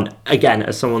 Number 1, again,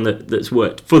 as someone that's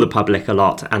worked for the public a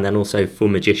lot and then also for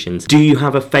magicians, do you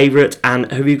have a favourite,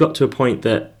 and have you got to a point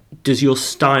that does your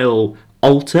style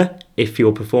alter if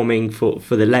you're performing for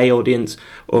the lay audience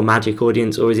or magic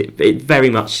audience, or is it very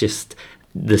much just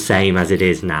the same as it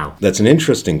is now? That's an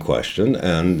interesting question,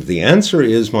 and the answer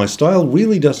is my style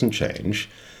really doesn't change.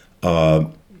 My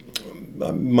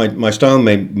style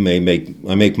I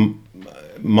make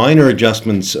minor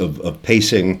adjustments of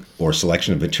pacing or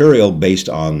selection of material based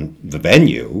on the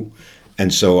venue,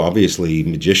 and so obviously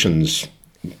magicians,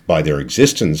 by their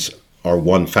existence, are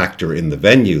one factor in the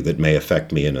venue that may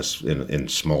affect me in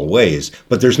small ways.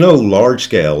 But there's no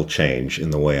large-scale change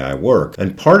in the way I work.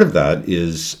 And part of that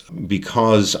is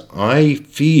because I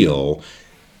feel,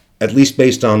 at least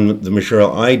based on the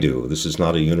material I do, this is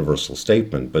not a universal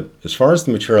statement, but as far as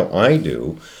the material I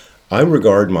do, I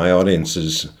regard my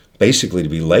audiences basically to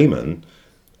be laymen.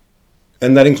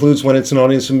 And that includes when it's an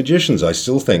audience of magicians. I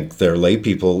still think they're lay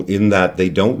people in that they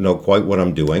don't know quite what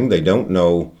I'm doing. They don't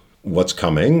know what's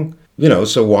coming.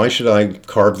 So why should I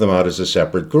carve them out as a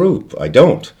separate group? I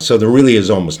don't. So there really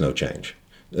is almost no change,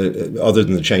 other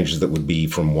than the changes that would be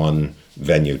from one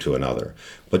venue to another.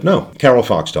 But no, Carol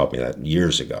Fox taught me that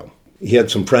years ago. He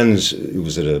had some friends, it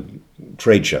was at a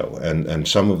trade show, and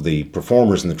some of the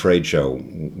performers in the trade show,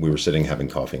 we were sitting having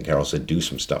coffee, and Carol said, do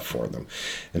some stuff for them.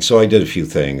 And so I did a few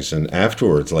things, and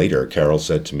afterwards, later, Carol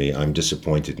said to me, I'm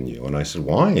disappointed in you. And I said,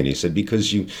 why? And he said,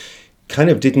 because you kind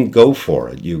of didn't go for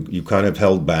it. You kind of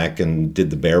held back and did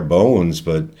the bare bones,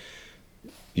 but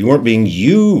you weren't being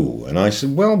you. And I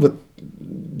said, well, but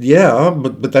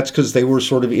that's because they were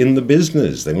sort of in the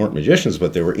business. They weren't magicians,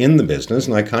 but they were in the business,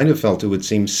 and I kind of felt it would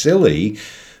seem silly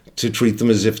to treat them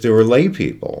as if they were lay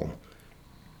people.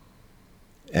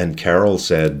 And Carol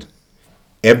said,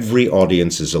 every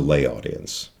audience is a lay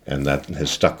audience. And that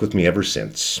has stuck with me ever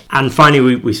since. And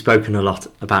finally, we've spoken a lot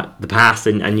about the past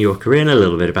and your career, and a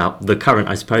little bit about the current,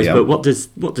 I suppose. Yeah. But what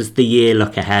does the year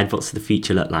look ahead? What's the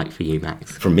future look like for you,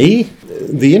 Max? For me,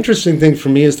 the interesting thing for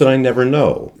me is that I never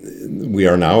know. We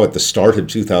are now at the start of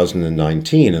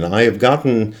 2019, and I have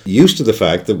gotten used to the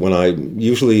fact that when I,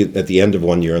 usually at the end of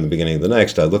one year and the beginning of the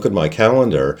next, I look at my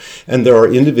calendar, and there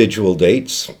are individual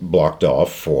dates blocked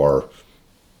off for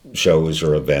shows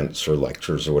or events or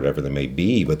lectures or whatever they may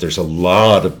be, but there's a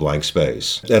lot of blank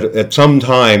space. At some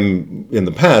time in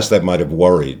the past, that might have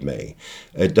worried me.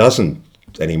 It doesn't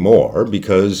anymore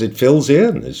because it fills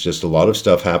in. It's just a lot of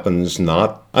stuff happens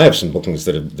not... I have some bookings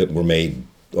that were made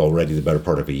already the better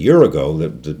part of a year ago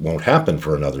that won't happen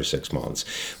for another 6 months.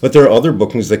 But there are other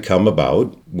bookings that come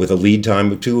about with a lead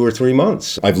time of 2 or 3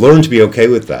 months. I've learned to be okay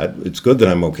with that. It's good that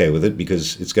I'm okay with it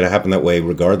because it's going to happen that way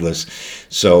regardless.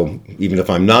 So even if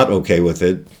I'm not okay with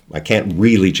it, I can't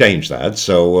really change that.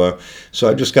 So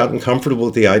I've just gotten comfortable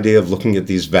with the idea of looking at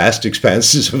these vast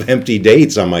expanses of empty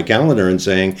dates on my calendar and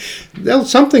saying, well,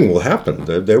 something will happen.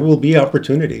 There will be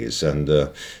opportunities.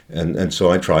 And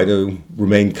so I try to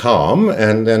remain calm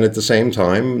and at the same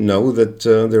time know that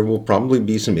there will probably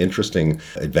be some interesting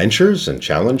adventures and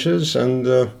challenges.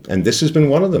 And this has been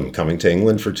one of them. Coming to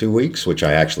England for 2 weeks, which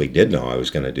I actually did know I was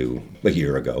going to do a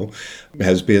year ago,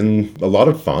 has been a lot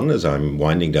of fun as I'm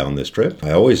winding down this trip.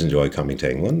 I always enjoy coming to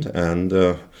England,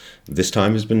 and this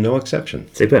time has been no exception.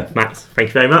 Super. Max, thank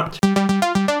you very much.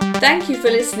 Thank you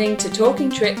for listening to Talking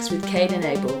Tricks with Kane and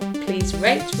Abel. Please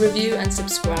rate, review and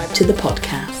subscribe to the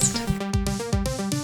podcast.